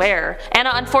got to wear.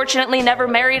 Anna unfortunately never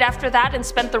married after that and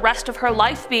spent the rest of her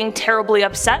life being terribly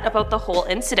upset about the whole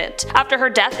incident. After her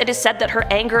death, it is said that her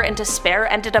anger and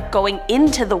despair ended up going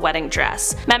into the wedding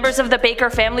dress. Members of the Baker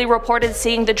family reported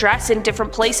seeing the dress in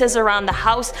different places around the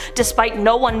house despite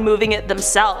no one moving it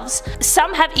themselves.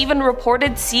 Some have even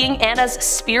reported seeing Anna's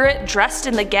spirit dressed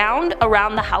in the gown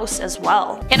around the house as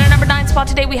well. In our number 9 spot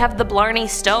today, we have the Blarney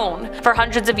Stone. For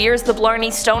hundreds of years, the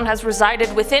Blarney Stone has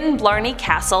resided within Blarney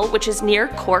Castle, which is near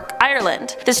Cork,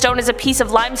 Ireland. The stone is a piece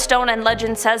of limestone, and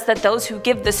legend says that those who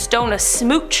give the stone a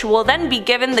smooch will then be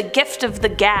given the gift of the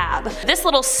gab. This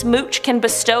little smooch can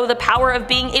bestow the power of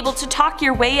being able to talk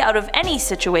your way out of any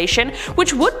situation,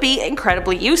 which would be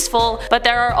incredibly useful, but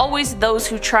there are always those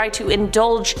who try to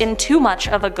indulge in too much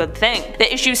of a good thing.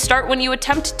 The issues start when you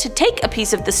attempt to take a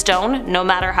piece of the stone, no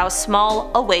matter how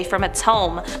small, away from its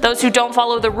home. Those who don't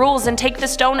follow the rules and take the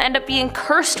stone end up being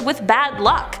cursed with bad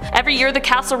luck. Every year the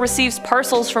castle receives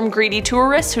parcels from greedy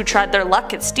tourists who tried their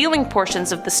luck at stealing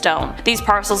portions of the stone. These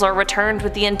parcels are returned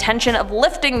with the intention of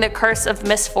lifting the curse of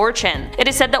misfortune. It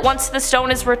is said that once the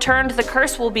stone is returned, the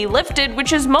curse will be lifted,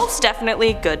 which is most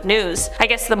definitely good news. I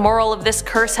guess the moral of this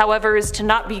curse, however, is to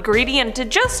not be greedy and to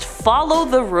just follow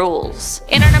the rules.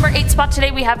 In our number 8 spot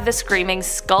today we have the Screaming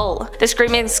Skull. The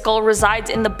Screaming Skull resides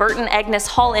in the Burton Agnes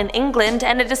Hall in England,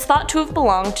 and it is thought to have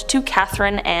belonged to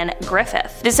Catherine Ann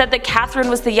Griffith. It is said that Catherine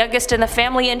was the youngest in the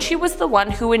family, and she was the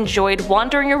one who enjoyed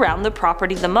wandering around the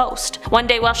property the most. One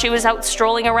day while she was out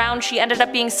strolling around, she ended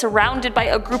up being surrounded by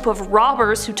a group of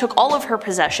robbers who took all of her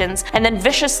possessions and then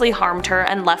viciously harmed her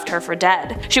and left her for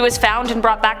dead. She was found and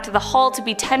brought back to the hall to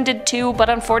be tended to, but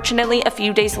unfortunately a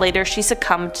few days later she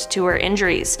succumbed to her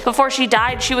injuries. Before she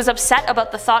died, she was upset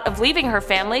about the thought of leaving her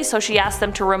family, so she asked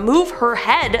them to remove her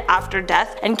head after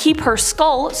death and keep her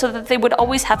skull so that they would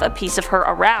always have a piece of her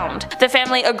around. The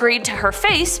family agreed to her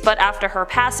face, but after her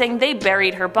passing they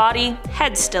buried her body,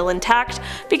 head still intact,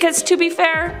 because to be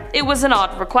fair, it was an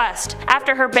odd request.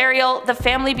 After her burial, the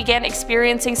family began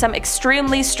experiencing some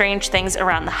extremely strange things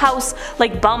around the house,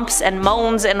 like bumps and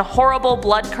moans and horrible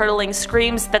blood-curdling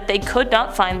screams that they could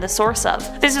not find the source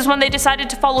of. This is when they decided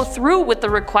to follow through with the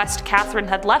request Catherine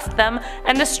had left them,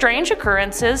 and the strange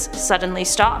occurrences suddenly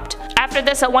stopped. After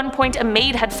this, at one point a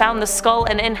maid had found the skull,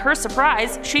 and in her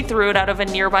surprise, she threw it out of a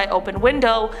nearby open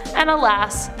window, and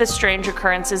alas, the strange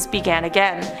occurrences began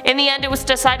again. In the end, it was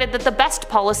decided that the best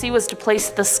policy was to place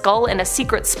the skull in a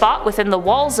secret spot within the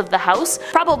walls of the house,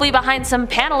 probably behind some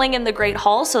paneling in the Great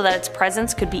Hall so that its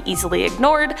presence could be easily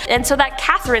ignored, and so that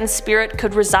Catherine's spirit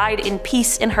could reside in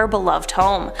peace in her beloved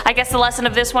home. I guess the lesson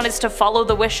of this one is to follow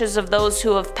the wishes of those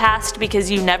who have passed, because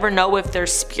you never know if their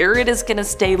spirit is gonna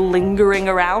stay lingering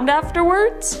around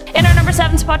afterwards. In our number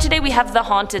 7 spot today we have the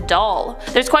Haunted Doll.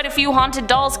 There's quite a few haunted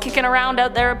dolls kicking around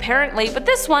out there apparently, but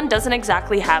this one doesn't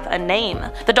exactly have a name.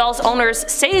 The doll's owners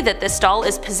say that this doll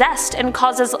is possessed and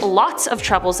causes lots of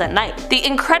troubles at night. The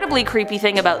incredibly creepy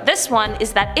thing about this one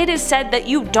is that it is said that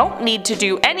you don't need to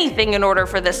do anything in order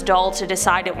for this doll to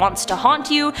decide it wants to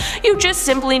haunt you, you just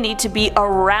simply need to be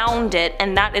around it,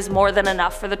 and that is more than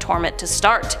enough for the torment to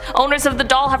start. Owners of the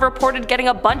doll have reported getting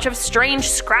a bunch of strange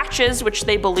scratches which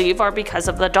they believe are because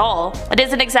of the doll. It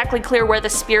isn't exactly clear where the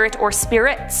spirit or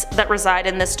spirits that reside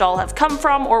in this doll have come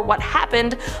from or what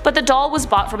happened, but the doll was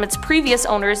bought from its previous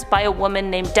owners by a woman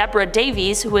named Deborah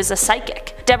Davies, who is a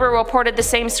psychic. Deborah reported the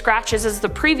same scratches as the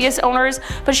previous owners,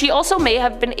 but she also may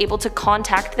have been able to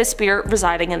contact the spirit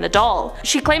residing in the doll.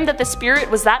 She claimed that the spirit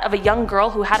was that of a young girl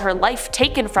who had her life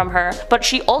taken from her, but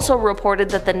she also reported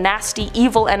that the nasty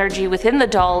evil energy within the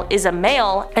doll is a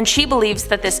male, and she believes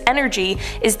that this energy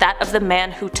is that of the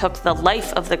man who took the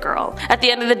life of the girl. At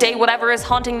the end of the day, whatever is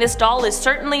haunting this doll is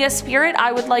certainly a spirit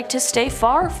I would like to stay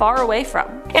far, far away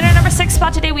from. In our number 6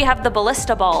 spot today we have the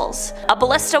ballista balls. A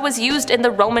ballista was used in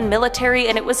the Roman military,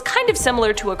 and it was kind of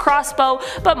similar to a crossbow,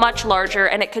 but much larger,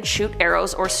 and it could shoot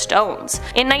arrows or stones.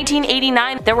 In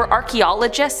 1989, there were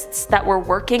archaeologists that were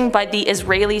working by the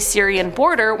Israeli-Syrian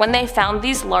border when they found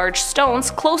these large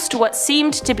stones close to what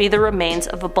seemed to be the remains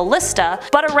of a ballista,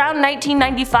 but around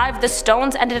 1995 the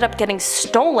stones ended up getting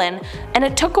stolen, and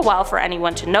it took a while for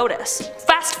anyone to notice.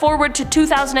 Fast forward to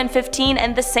 2015,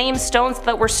 and the same stones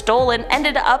that were stolen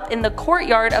ended up in the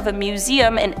courtyard of a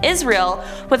museum in Israel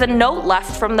with a note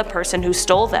left from the person who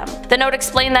stole them. The note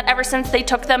explained that ever since they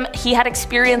took them, he had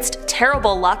experienced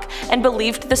terrible luck and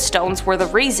believed the stones were the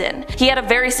reason. He had a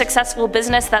very successful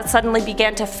business that suddenly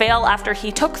began to fail after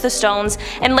he took the stones,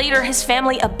 and later his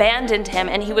family abandoned him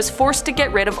and he was forced to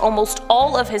get rid of almost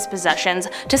all of his possessions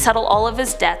to settle all of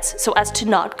his debts so as to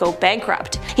not go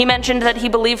bankrupt. He mentioned that he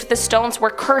believed the stones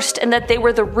were cursed and that they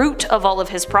were the root of all of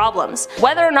his problems.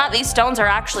 Whether or not these stones are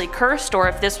actually cursed or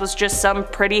if this was just some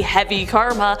pretty heavy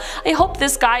karma, I hope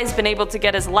this guy has been able to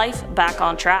get his life back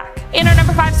on track. In our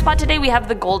number 5 spot today we have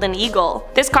the Golden Eagle.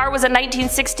 This car was a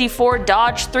 1964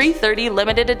 Dodge 330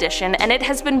 limited edition, and it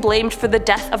has been blamed for the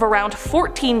death of around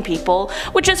 14 people,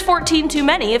 which is 14 too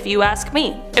many if you ask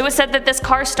me. It was said that this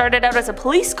car started out as a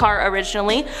police car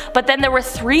originally, but then there were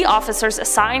 3 officers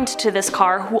assigned to this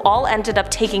car who all ended up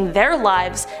taking their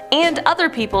lives and other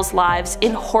people's lives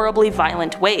in horribly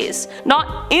violent ways.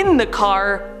 Not in the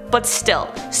car, but still,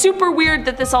 super weird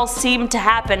that this all seemed to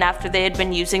happen after they had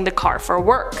been using the car for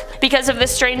work. Because of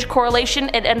this strange correlation,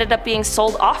 it ended up being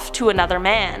sold off to another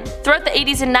man. Throughout the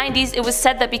 80s and 90s, it was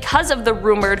said that because of the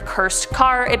rumored cursed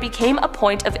car, it became a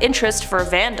point of interest for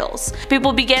vandals.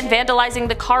 People began vandalizing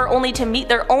the car only to meet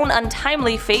their own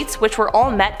untimely fates, which were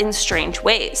all met in strange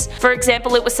ways. For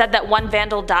example, it was said that one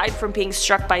vandal died from being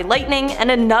struck by lightning,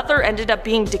 and another ended up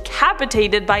being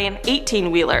decapitated by an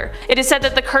 18-wheeler. It is said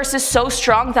that the curse is so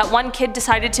strong that that one kid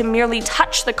decided to merely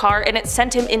touch the car and it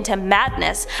sent him into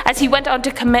madness as he went on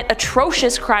to commit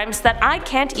atrocious crimes that I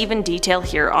can't even detail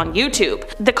here on YouTube.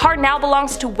 The car now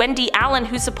belongs to Wendy Allen,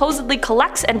 who supposedly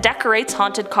collects and decorates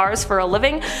haunted cars for a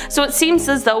living, so it seems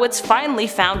as though it's finally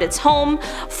found its home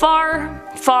far,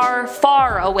 far,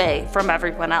 far away from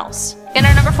everyone else. In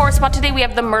our number 4 spot today we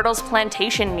have the Myrtle's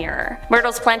Plantation Mirror.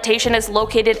 Myrtle's Plantation is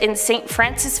located in St.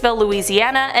 Francisville,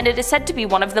 Louisiana, and it is said to be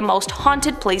one of the most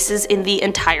haunted places in the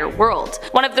entire world.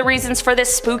 One of the reasons for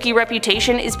this spooky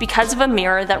reputation is because of a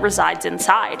mirror that resides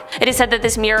inside. It is said that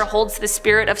this mirror holds the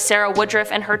spirit of Sarah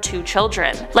Woodruff and her 2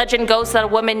 children. Legend goes that a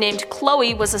woman named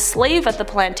Chloe was a slave at the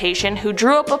plantation who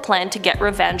drew up a plan to get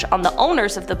revenge on the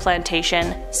owners of the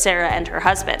plantation, Sarah and her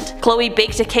husband. Chloe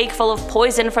baked a cake full of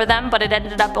poison for them, but it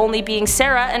ended up only being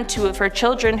Sarah and 2 of her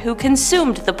children who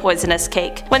consumed the poisonous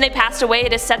cake. When they passed away,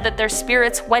 it is said that their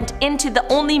spirits went into the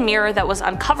only mirror that was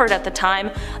uncovered at the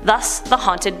time, thus the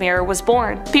haunted mirror was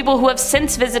born. People who have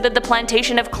since visited the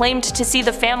plantation have claimed to see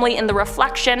the family in the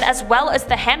reflection as well as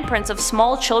the handprints of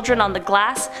small children on the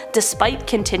glass despite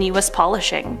continuous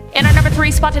polishing. In our number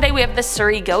 3 spot today we have the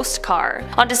Surrey ghost car.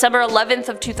 On December 11th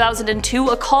of 2002,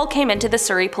 a call came into the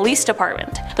Surrey Police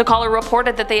Department. The caller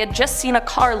reported that they had just seen a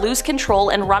car lose control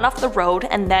and run off the road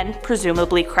and then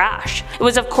presumably crash. It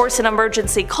was of course an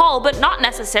emergency call, but not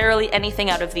necessarily anything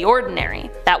out of the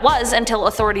ordinary. That was until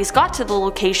authorities got to the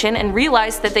location and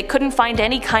realized that they couldn't find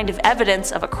any kind of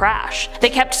evidence of a crash. They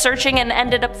kept searching and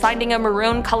ended up finding a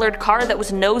maroon colored car that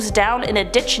was nose down in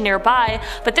a ditch nearby,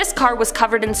 but this car was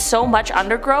covered in so much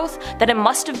undergrowth that it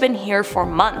must have been here for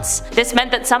months. This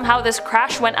meant that somehow this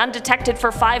crash went undetected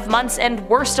for 5 months, and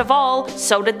worst of all,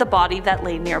 so did the body that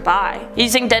lay nearby.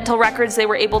 Using dental records, they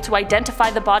were able to identify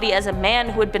the body as a man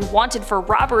who had been wanted for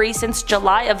robbery since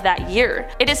July of that year.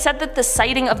 It is said that the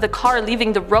sighting of the car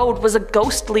leaving the road was a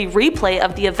ghostly replay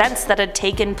of the events that had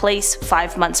taken place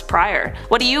 5 months prior.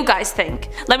 What do you guys think?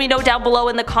 Let me know down below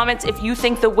in the comments if you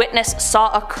think the witness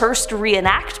saw a cursed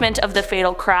reenactment of the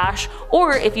fatal crash,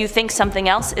 or if you think something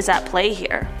else is at play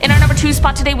here. In our number 2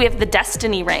 spot today we have the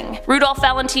Destiny Ring. Rudolph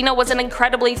Valentino was an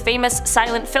incredibly famous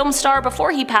silent film star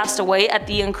before he passed away at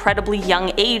the incredibly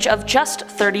young age of just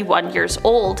 31 years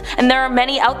old, and there are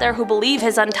many out there who believe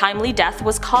his untimely death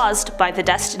was caused by the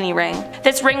Destiny Ring.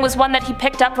 This ring was one that he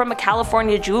picked up from a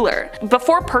California jeweler.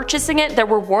 Before purchasing it, there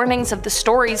were warnings of the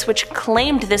stories which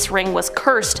claimed this ring was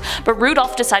cursed, but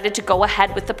Rudolph decided to go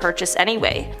ahead with the purchase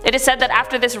anyway. It is said that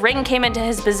after this ring came into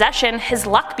his possession, his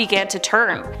luck began to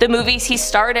turn. The movies he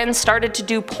starred in started to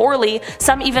do poorly,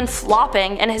 some even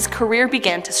flopping, and his career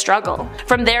began to struggle.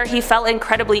 From there he fell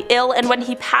incredibly ill, and when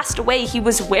he passed away he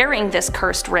was wearing this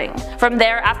cursed ring. From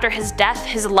there, after his death,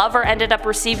 his lover ended up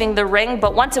receiving the ring,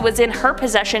 but once it was in her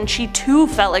possession she too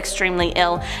fell extremely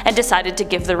ill and decided to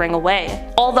give the ring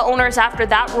away. All the owners after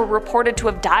that were reported to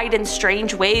have died in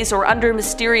strange ways or under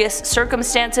mysterious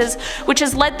circumstances, which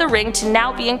has led the ring to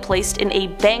now being placed in a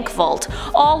bank vault,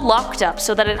 all locked up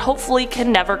so that it hopefully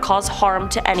can never cause harm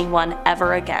to anyone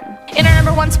ever again. In our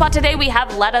number 1 spot today we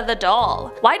have Letta the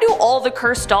doll. Why do all the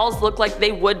cursed dolls look like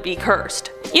they would be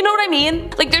cursed? You know what I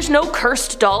mean? Like, there's no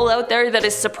cursed doll out there that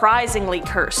is surprisingly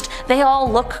cursed. They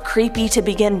all look creepy to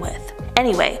begin with.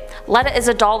 Anyway, Letta is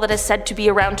a doll that is said to be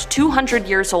around 200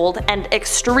 years old and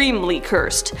extremely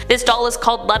cursed. This doll is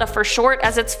called Letta for short,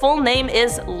 as its full name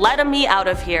is Letta Me Out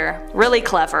of Here. Really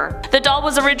clever. The doll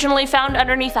was originally found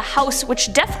underneath a house,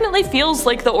 which definitely feels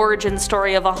like the origin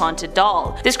story of a haunted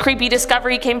doll. This creepy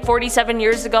discovery came 47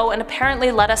 years ago, and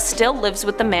apparently Letta still lives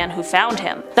with the man who found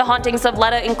him. The hauntings of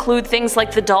Letta include things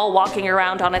like the doll walking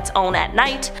around on its own at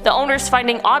night, the owners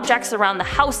finding objects around the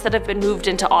house that have been moved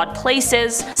into odd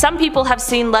places, some people have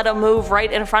seen Letta move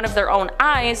right in front of their own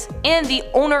eyes, and the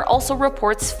owner also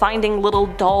reports finding little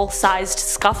doll-sized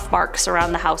scuff marks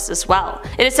around the house as well.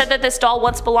 It is said that this doll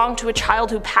once belonged to a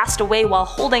child who passed away while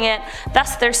holding it,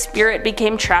 thus their spirit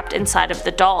became trapped inside of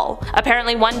the doll.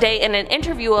 Apparently one day in an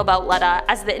interview about Letta,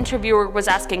 as the interviewer was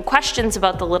asking questions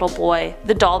about the little boy,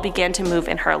 the doll began to move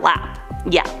in her lap.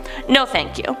 Yeah, no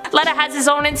thank you. Letta has his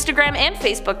own Instagram and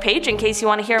Facebook page in case you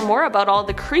want to hear more about all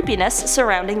the creepiness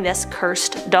surrounding this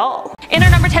cursed doll. In our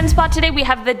number 10 spot today we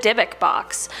have the Dybbuk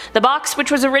box. The box,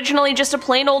 which was originally just a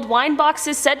plain old wine box,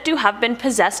 is said to have been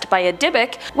possessed by a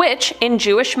Dybbuk, which, in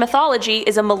Jewish mythology,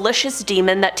 is a malicious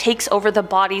demon that takes over the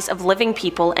bodies of living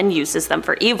people and uses them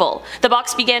for evil. The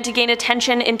box began to gain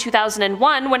attention in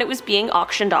 2001 when it was being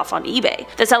auctioned off on eBay.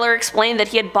 The seller explained that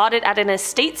he had bought it at an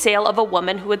estate sale of a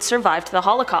woman who had survived reflect the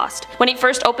Holocaust. When he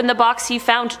first opened the box, he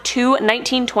found 2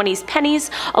 1920s pennies,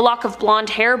 a lock of blonde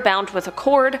hair bound with a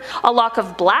cord, a lock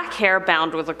of black hair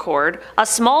bound with a cord, a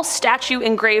small statue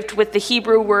engraved with the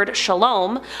Hebrew word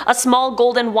shalom, a small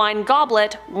golden wine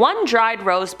goblet, 1 dried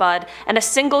rosebud, and a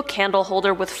single candle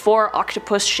holder with 4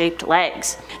 octopus-shaped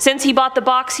legs. Since he bought the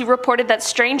box, he reported that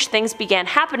strange things began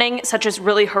happening, such as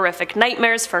really horrific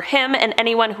nightmares for him and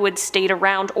anyone who had stayed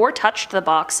around or touched the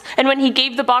box, and when he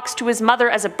gave the box to his mother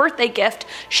as a birthday gift,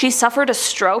 she suffered a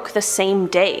stroke the same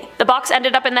day. The box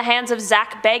ended up in the hands of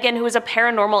Zach Bagan, who is a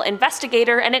paranormal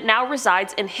investigator, and it now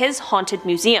resides in his haunted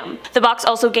museum. The box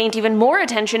also gained even more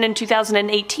attention in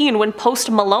 2018 when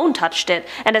Post Malone touched it,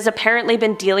 and has apparently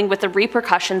been dealing with the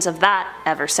repercussions of that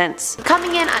ever since.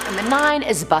 Coming in at number 9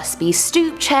 is Busby's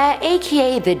stoop chair,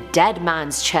 aka the dead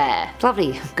man's chair.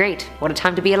 Lovely, great, what a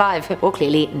time to be alive. Well,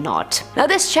 clearly not. Now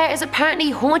this chair is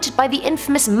apparently haunted by the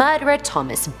infamous murderer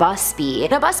Thomas Busby.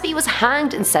 Now Busby was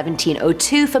hanged in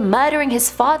 1702 for murdering his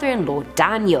father-in-law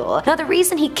Daniel. Now the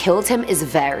reason he killed him is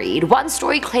varied. One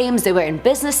story claims they were in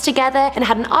business together and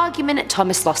had an argument,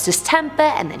 Thomas lost his temper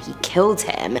and then he killed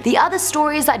him. The other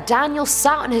story is that Daniel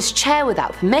sat on his chair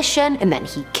without permission and then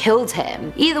he killed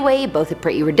him. Either way, both are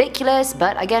pretty ridiculous,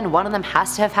 but again, one of them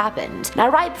has to have happened. Now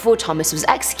right before Thomas was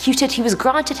executed, he was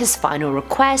granted his final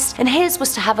request, and his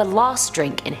was to have a last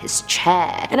drink in his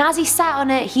chair. And as he sat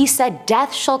on it, he said,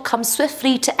 "Death shall come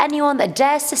swiftly to anyone that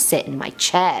dares to sit in my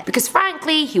chair." Because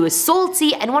frankly, he was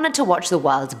salty and wanted to watch the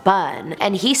world burn.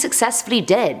 And he successfully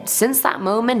did. Since that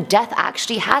moment, death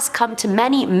actually has come to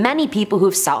many people who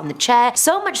have sat on the chair,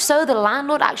 so much so the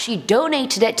landlord actually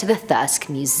donated it to the Thirsk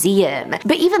Museum.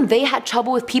 But even they had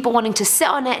trouble with people wanting to sit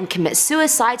on it and commit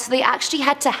suicide, so they actually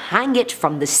had to hang it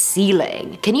from the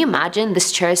ceiling. Can you imagine?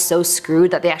 This chair is so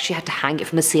screwed that they actually had to hang it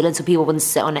from the ceiling so people wouldn't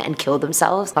sit on it and kill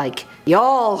themselves. Like,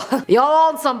 y'all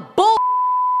on some bull.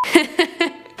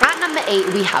 At number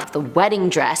 8 we have the wedding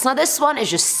dress. Now this one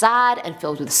is just sad and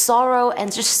filled with sorrow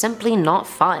and just simply not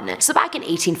fun. So back in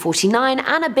 1849,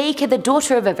 Anna Baker, the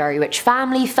daughter of a very rich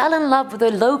family, fell in love with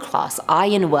a low-class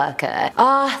iron worker.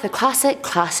 Ah, the classic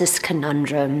classist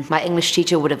conundrum. My English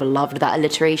teacher would have loved that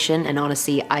alliteration, and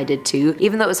honestly I did too.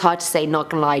 Even though it was hard to say, not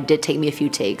gonna lie, it did take me a few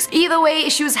takes. Either way,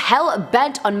 she was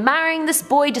hell-bent on marrying this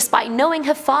boy despite knowing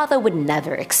her father would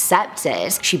never accept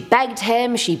it. She begged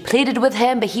him, she pleaded with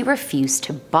him, but he refused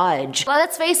to budge. Well,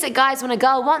 let's face it guys, when a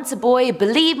girl wants a boy,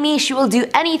 believe me, she will do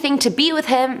anything to be with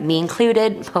him, me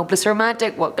included. Hopeless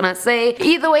romantic, what can I say?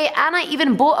 Either way, Anna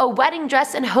even bought a wedding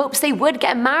dress in hopes they would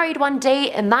get married one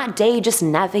day, and that day just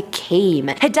never came.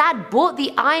 Her dad bought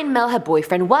the iron mill her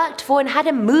boyfriend worked for and had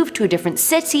him move to a different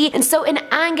city, and so in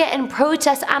anger and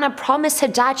protest, Anna promised her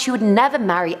dad she would never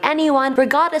marry anyone,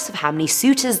 regardless of how many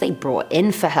suitors they brought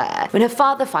in for her. When her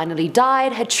father finally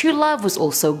died, her true love was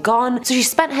also gone, so she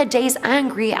spent her days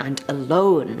angry and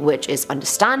alone, which is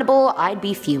understandable. I'd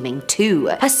be fuming too.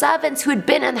 Her servants who had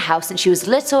been in the house since she was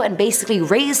little and basically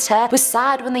raised her were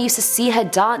sad when they used to see her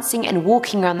dancing and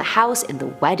walking around the house in the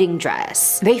wedding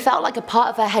dress. They felt like a part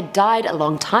of her had died a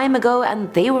long time ago,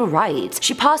 and they were right.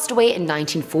 She passed away in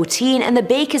 1914 and the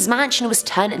Baker's mansion was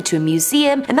turned into a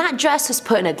museum, and that dress was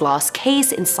put in a glass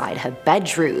case inside her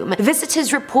bedroom.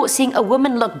 Visitors report seeing a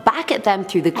woman look back at them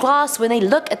through the glass when they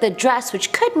look at the dress,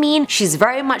 which could mean she's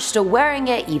very much still wearing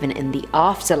it even in the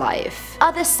afterlife.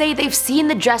 Others say they've seen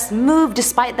the dress move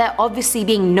despite there obviously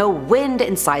being no wind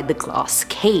inside the glass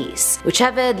case.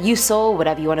 Whichever you saw,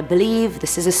 whatever you want to believe,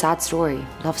 this is a sad story.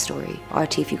 Love story.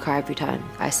 RT if you cry every time.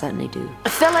 I certainly do.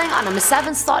 Filling on number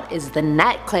 7 slot is the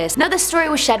necklace. Now this story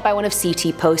was shared by one of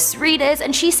CT Post's readers,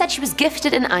 and she said she was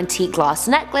gifted an antique glass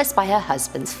necklace by her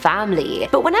husband's family.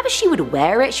 But whenever she would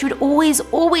wear it, she would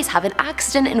always have an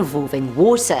accident involving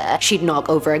water. She'd knock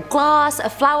over a glass, a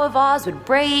flower vase would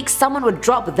break, someone would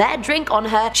drop their drink on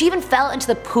her, she even fell into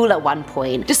the pool at one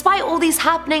point. Despite all these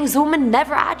happenings, the woman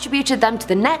never attributed them to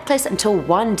the necklace until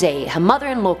one day her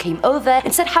mother-in-law came over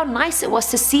and said how nice it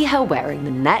was to see her wearing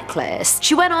the necklace.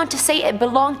 She went on to say it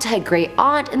belonged to her great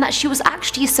aunt and that she was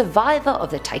actually a survivor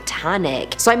of the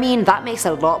Titanic. So I mean, that makes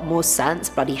a lot more sense,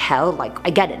 bloody hell, like I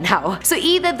get it now. So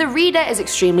either the reader is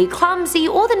extremely clumsy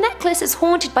or the necklace is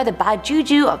haunted by the bad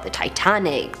juju of the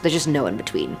Titanic. There's just no in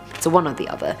between. It's one or the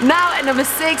other. Now at number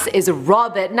 6 6 is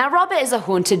Robert. Now Robert is a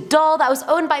haunted doll that was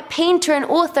owned by painter and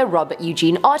author Robert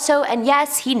Eugene Otto, and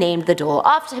yes, he named the doll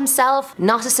after himself.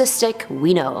 Narcissistic,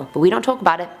 we know, but we don't talk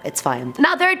about it, it's fine.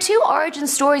 Now there are two origin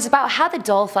stories about how the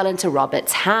doll fell into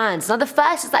Robert's hands. Now the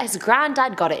first is that his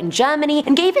granddad got it in Germany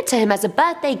and gave it to him as a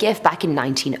birthday gift back in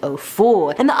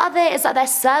 1904, and the other is that their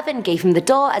servant gave him the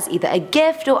doll as either a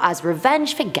gift or as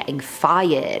revenge for getting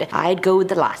fired. I'd go with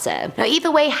the latter. Now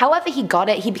either way, however he got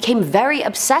it, he became very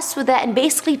obsessed with it and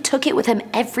basically took it with him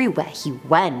everywhere he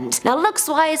went. Now looks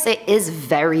wise, it is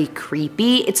very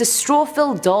creepy. It's a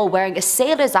straw-filled doll wearing a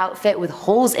sailor's outfit with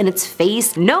holes in its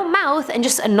face, no mouth, and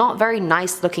just a not very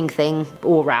nice looking thing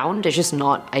all around. It's just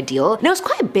not ideal. And it was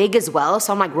quite big as well,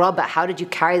 so I'm like, Robert, how did you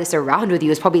carry this around with you?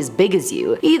 It's probably as big as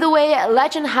you. Either way,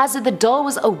 legend has it the doll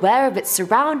was aware of its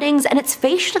surroundings and its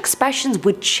facial expressions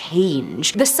would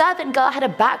change. The servant girl had a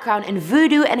background in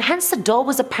voodoo, and hence the doll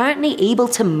was apparently able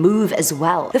to move as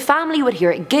well. The family would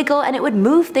hear it giggle and it would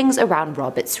move things around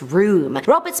Robert's room.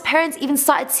 Robert's parents even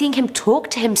started seeing him talk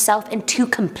to himself in two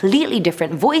completely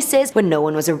different voices when no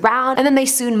one was around, and then they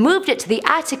soon moved it to the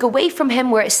attic away from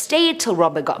him where it stayed till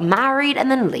Robert got married and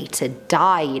then later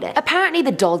died. Apparently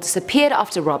the doll disappeared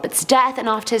after Robert's death and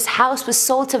after his house was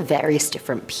sold to various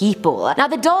different people. Now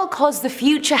the doll caused the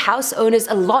future house owners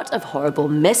a lot of horrible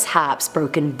mishaps,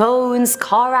 broken bones,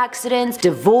 car accidents,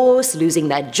 divorce, losing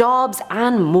their jobs,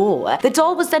 and more. The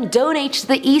doll was then donated to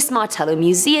the East Martello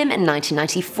Museum in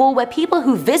 1994, where people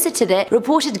who visited it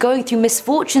reported going through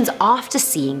misfortunes after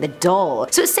seeing the doll.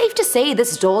 So it's safe to say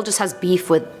this doll just has beef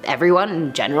with everyone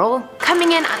in general.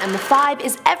 Coming in at number 5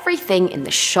 is everything in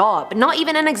the shop. Not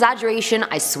even an exaggeration,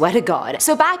 I swear to God.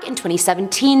 So back in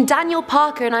 2017, Daniel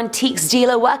Parker, an antiques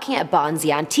dealer working at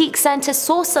Barnsley Antique Centre,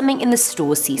 saw something in the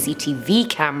store's CCTV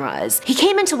cameras. He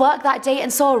came into work that day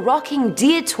and saw a rocking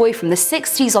deer toy from the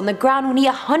 60s on the ground when he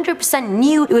 100%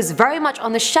 knew it was very much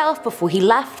on the shelf before he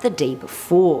left the day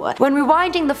before. When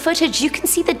rewinding the footage, you can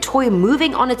see the toy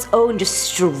moving on its own just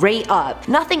straight up.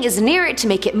 Nothing is near it to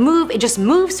make it move, it just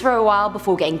moves for a while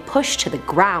before getting pushed to the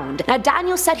ground. Now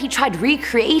Daniel said he tried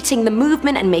recreating the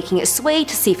movement and making it sway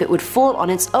to see if it would fall on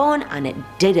its own, and it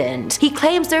didn't. He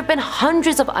claims there have been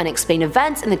hundreds of unexplained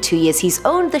events in the 2 years he's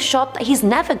owned the shop that he's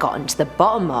never gotten to the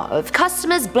bottom of.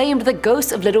 Customers blamed the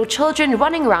ghosts of little children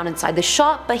running around inside the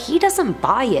shop, but he doesn't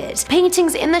buy it.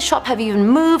 Paintings in the shop have even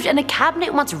moved, and a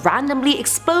cabinet once randomly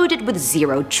exploded with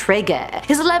zero trigger.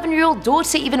 His 11-year-old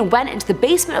daughter even went into the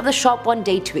basement of the shop one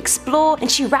day to explore,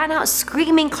 and she ran out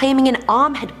screaming, claiming an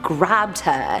arm had grabbed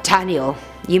her. Daniel,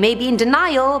 you may be in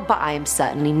denial, but I am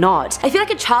certainly not. I feel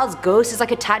like a child's ghost is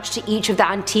like attached to each of the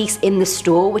antiques in the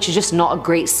store, which is just not a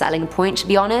great selling point, to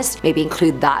be honest. Maybe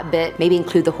include that bit, maybe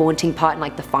include the haunting part in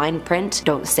like the fine print.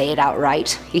 Don't say it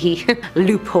outright.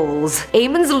 Loopholes.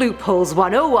 Eamon's Loopholes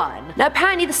 101. Now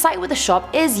apparently the site where the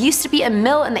shop used to be a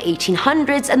mill in the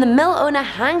 1800s, and the mill owner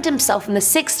hanged himself in the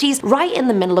 60s right in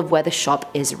the middle of where the shop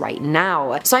is right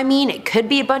now. So I mean, it could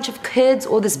be a bunch of kids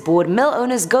or this bored mill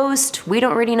owner's ghost, we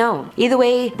don't really know. Either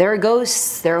way, there are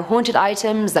ghosts, there are haunted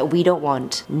items that we don't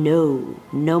want. No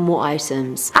more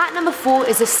items. At number 4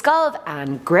 is the skull of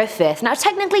Anne Griffith. Now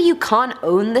technically you can't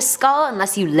own the skull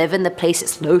unless you live in the place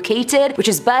it's located, which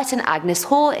is Burton Agnes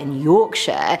Hall in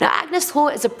Yorkshire. Now Agnes Hall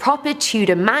is a proper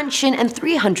Tudor mansion, and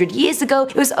 300 years ago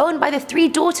it was owned by the 3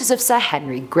 daughters of Sir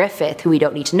Henry Griffith, who we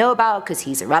don't need to know about because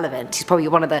he's irrelevant. He's probably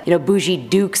one of the bougie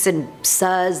dukes and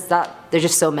sirs that there's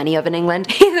just so many of in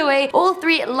England. Either way, all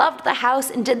 3 loved the house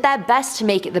and did their best to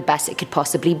make it the best it could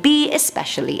possibly be,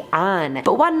 especially Anne.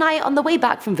 But one night on the way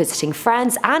back from visiting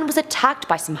friends, Anne was attacked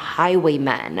by some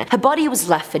highwaymen. Her body was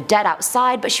left for dead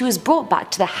outside, but she was brought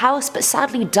back to the house but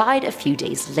sadly died a few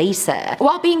days later.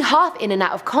 While being half in and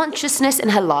out of consciousness in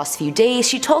her last few days,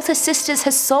 she told her sisters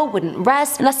her soul wouldn't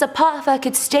rest unless a part of her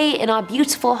could stay in our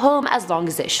beautiful home as long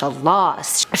as it shall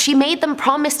last. She made them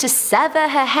promise to sever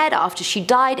her head after she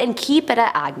died and keep it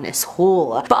at Agnes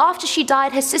Hall. But after she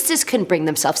died, her sisters couldn't bring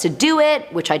themselves to do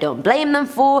it, which I don't blame them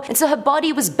for, and so her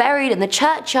body was buried in the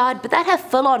churchyard, but then her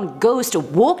full-on ghost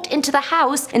walked into the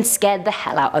house and scared the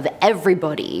hell out of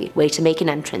everybody. Way to make an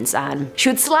entrance, Anne. She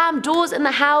would slam doors in the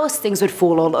house, things would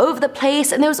fall all over the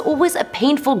place, and there was always a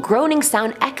painful groaning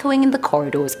sound echoing in the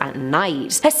corridors at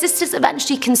night. Her sisters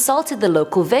eventually consulted the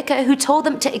local vicar, who told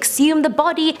them to exhume the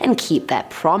body and keep their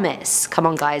promise. Come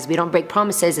on guys, we don't break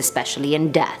promises, especially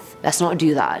in death. let's not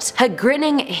do that. Her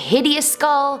grinning, hideous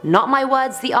skull, not my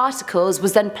words, the articles,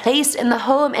 was then placed in the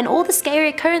home and all the scary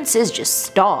occurrences just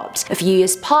stopped. A few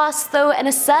years passed though, and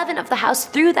a servant of the house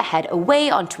threw the head away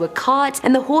onto a cart,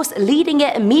 and the horse leading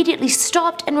it immediately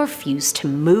stopped and refused to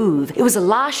move. It was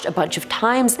lashed a bunch of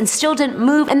times and still didn't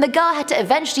move, and the girl had to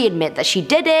eventually admit that she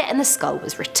did it, and the skull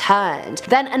was returned.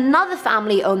 Then another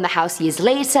family owned the house years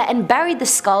later and buried the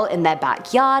skull in their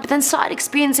backyard, but then started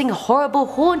experiencing horrible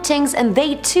hauntings, and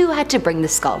they too had to bring the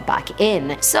skull back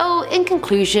in. So in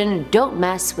conclusion, don't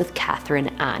mess with Catherine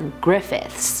Ann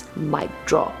Griffiths. Mic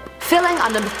drop. Filling our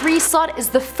number 3 slot is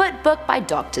The Foot Book by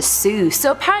Dr. Seuss.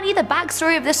 So apparently the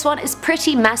backstory of this one is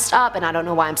pretty messed up, and I don't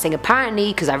know why I'm saying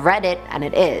apparently because I've read it and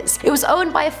it is. It was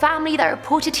owned by a family that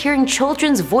reported hearing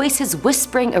children's voices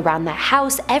whispering around their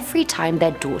house every time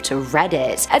their daughter read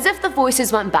it. As if the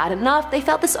voices weren't bad enough, they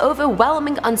felt this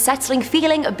overwhelming, unsettling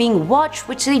feeling of being watched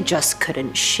which they just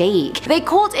couldn't shake. They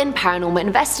called in paranormal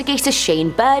investigator Shane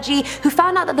Burgee, who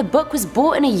found out that the book was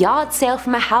bought in a yard sale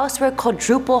from a house where a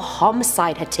quadruple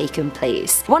homicide had taken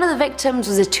place. One of the victims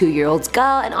was a 2-year-old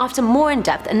girl, and after more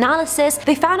in-depth analysis,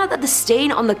 they found out that the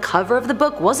stain on the cover of the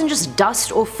book wasn't just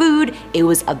dust or food, it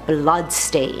was a blood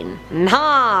stain.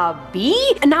 Nah,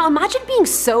 B? And now imagine being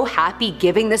so happy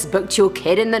giving this book to your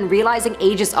kid and then realizing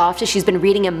ages after she's been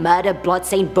reading a murder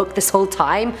blood-stained book this whole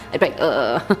time. I'd be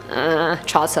like,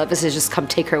 child services, just come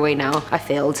take her away now. I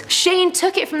failed. Shane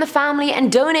took it from the family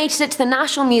and donated it to the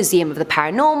National Museum of the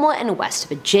Paranormal in West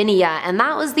Virginia, and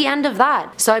that was the end of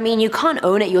that. So I mean, you can't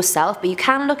own it yourself, but you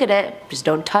can look at it, just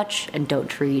don't touch and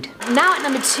don't read. Now at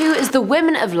number 2 is the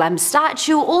Women of Lem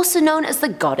statue, also known as the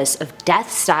Goddess of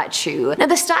Death statue. Now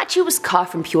the statue was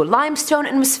carved from pure limestone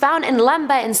and was found in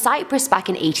Lemba in Cyprus back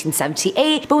in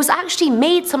 1878, but was actually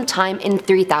made sometime in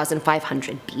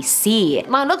 3500 BC.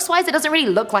 Now looks wise it doesn't really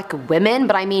look like a woman,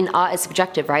 but I mean art is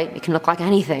subjective, right? It can look like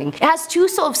anything. It has 2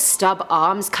 sort of stub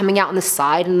arms coming out on the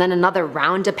side and then another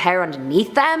rounder pair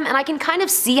underneath them, and I can kind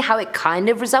of see how it kind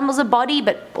of resembles a body,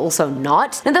 but also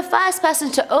not. Now the first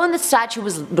person to own the statue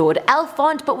was Lord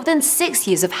Elfont, but within 6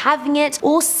 years of having it,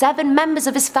 all 7 members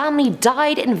of his family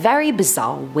died in very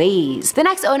bizarre ways. The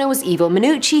next owner was Evil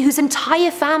Minucci, whose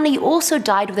entire family also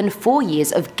died within 4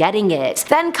 years of getting it.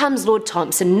 Then comes Lord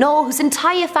Thompson Knoll, whose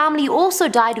entire family also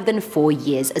died within 4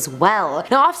 years as well.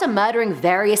 Now after murdering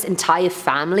various entire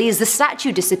families, the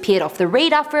statue disappeared off the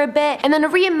radar for a bit and then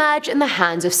re-emerged in the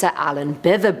hands of Sir Alan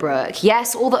Bitherbrook.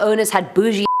 Yes, all the owners had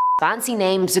bougie fancy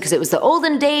names because it was the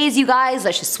olden days, you guys,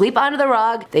 let's just sweep it under the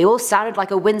rug. They all sounded like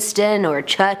a Winston or a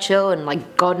Churchill and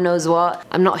like God knows what.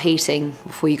 I'm not hating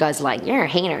before you guys are like, you're a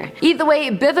hater. Either way,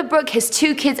 Bitherbrook, his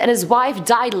 2 kids and his wife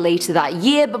died later that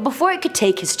year, but before it could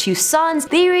take his 2 sons,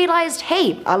 they realized,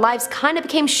 hey, our lives kind of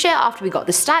became shit after we got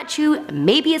the statue,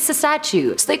 maybe it's the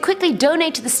statue. So they quickly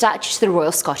donated the statue to the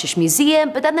Royal Scottish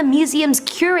Museum, but then the museum's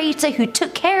curator who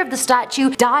took care of the statue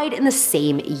died in the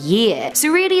same year. So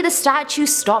really the statue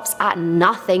stops at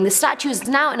nothing. The statue is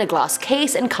now in a glass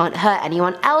case and can't hurt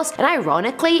anyone else, and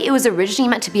ironically it was originally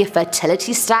meant to be a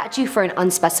fertility statue for an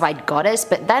unspecified goddess,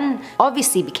 but then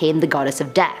obviously became the goddess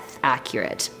of death.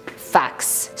 Accurate.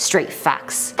 Facts. Straight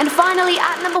facts. And finally,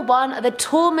 at number 1 are the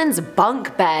Tallman's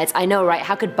bunk beds. I know, right?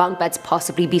 How could bunk beds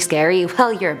possibly be scary?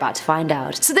 Well, you're about to find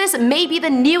out. So this may be the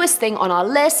newest thing on our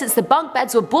list, since the bunk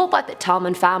beds were bought by the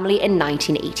Tallman family in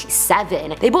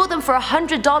 1987. They bought them for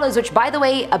 $100, which by the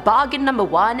way, a bargain number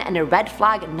 1 and a red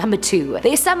flag number 2.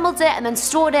 They assembled it and then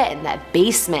stored it in their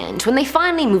basement. When they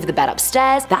finally moved the bed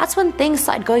upstairs, that's when things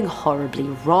started going horribly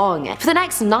wrong. For the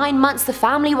next 9 months, the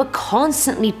family were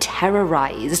constantly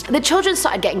terrorized. The children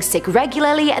started getting sick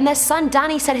regularly, and their son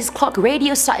Danny said his clock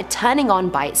radio started turning on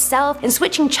by itself and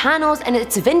switching channels, and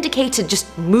its vindicator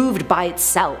just moved by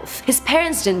itself. His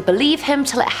parents didn't believe him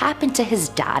till it happened to his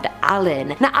dad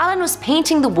Alan. Now Alan was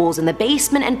painting the walls in the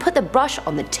basement and put the brush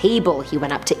on the table. He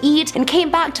went up to eat and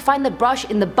came back to find the brush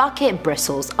in the bucket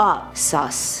bristles up.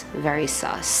 Sus. Very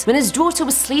sus. When his daughter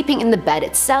was sleeping in the bed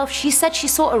itself, she said she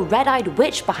saw a red-eyed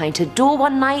witch behind her door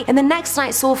one night, and the next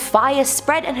night saw fire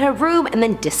spread in her room and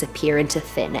then disappear into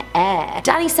thin air.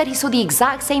 Danny said he saw the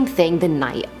exact same thing the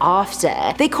night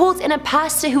after. They called in a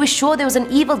pastor who was sure there was an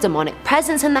evil demonic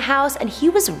presence in the house, and he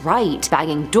was right.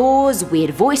 Banging doors,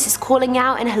 weird voices calling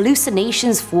out, and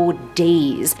hallucinations for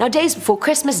days. Now days before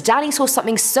Christmas, Danny saw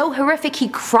something so horrific he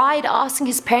cried, asking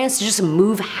his parents to just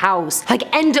move house.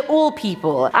 Like, end it all,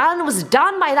 people. Alan was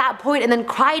done by that point and then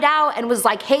cried out and was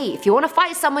like, hey, if you want to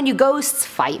fight someone, you ghosts,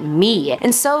 fight me.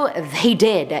 And so they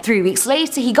did. 3 weeks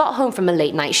later, he got home from a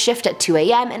late night shift at 2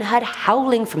 AM and heard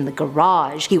howling from the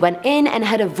garage. He went in and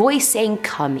heard a voice saying,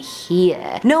 "Come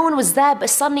here." No one was there, but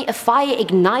suddenly a fire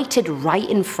ignited right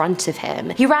in front of him.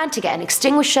 He ran to get an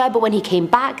extinguisher, but when he came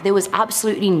back, there was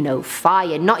absolutely no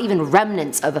fire, not even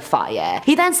remnants of a fire.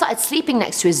 He then started sleeping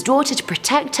next to his daughter to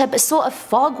protect her, but saw a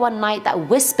fog one night that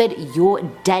whispered, "You're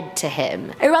dead" to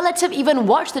him. A relative even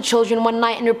watched the children one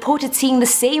night and reported seeing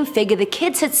the same figure the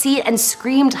kids had seen and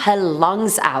screamed her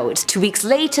lungs out. 2 weeks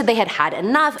later, they had had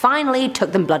enough. Finally,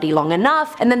 took them bloody long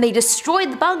enough, and then they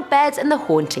destroyed the bunk beds and the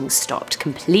haunting stopped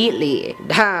completely.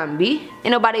 Damn, B.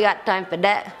 Ain't nobody got time for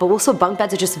that. But also, bunk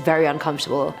beds are just very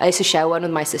uncomfortable. I used to share one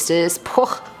with my sisters.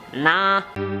 Poh, nah.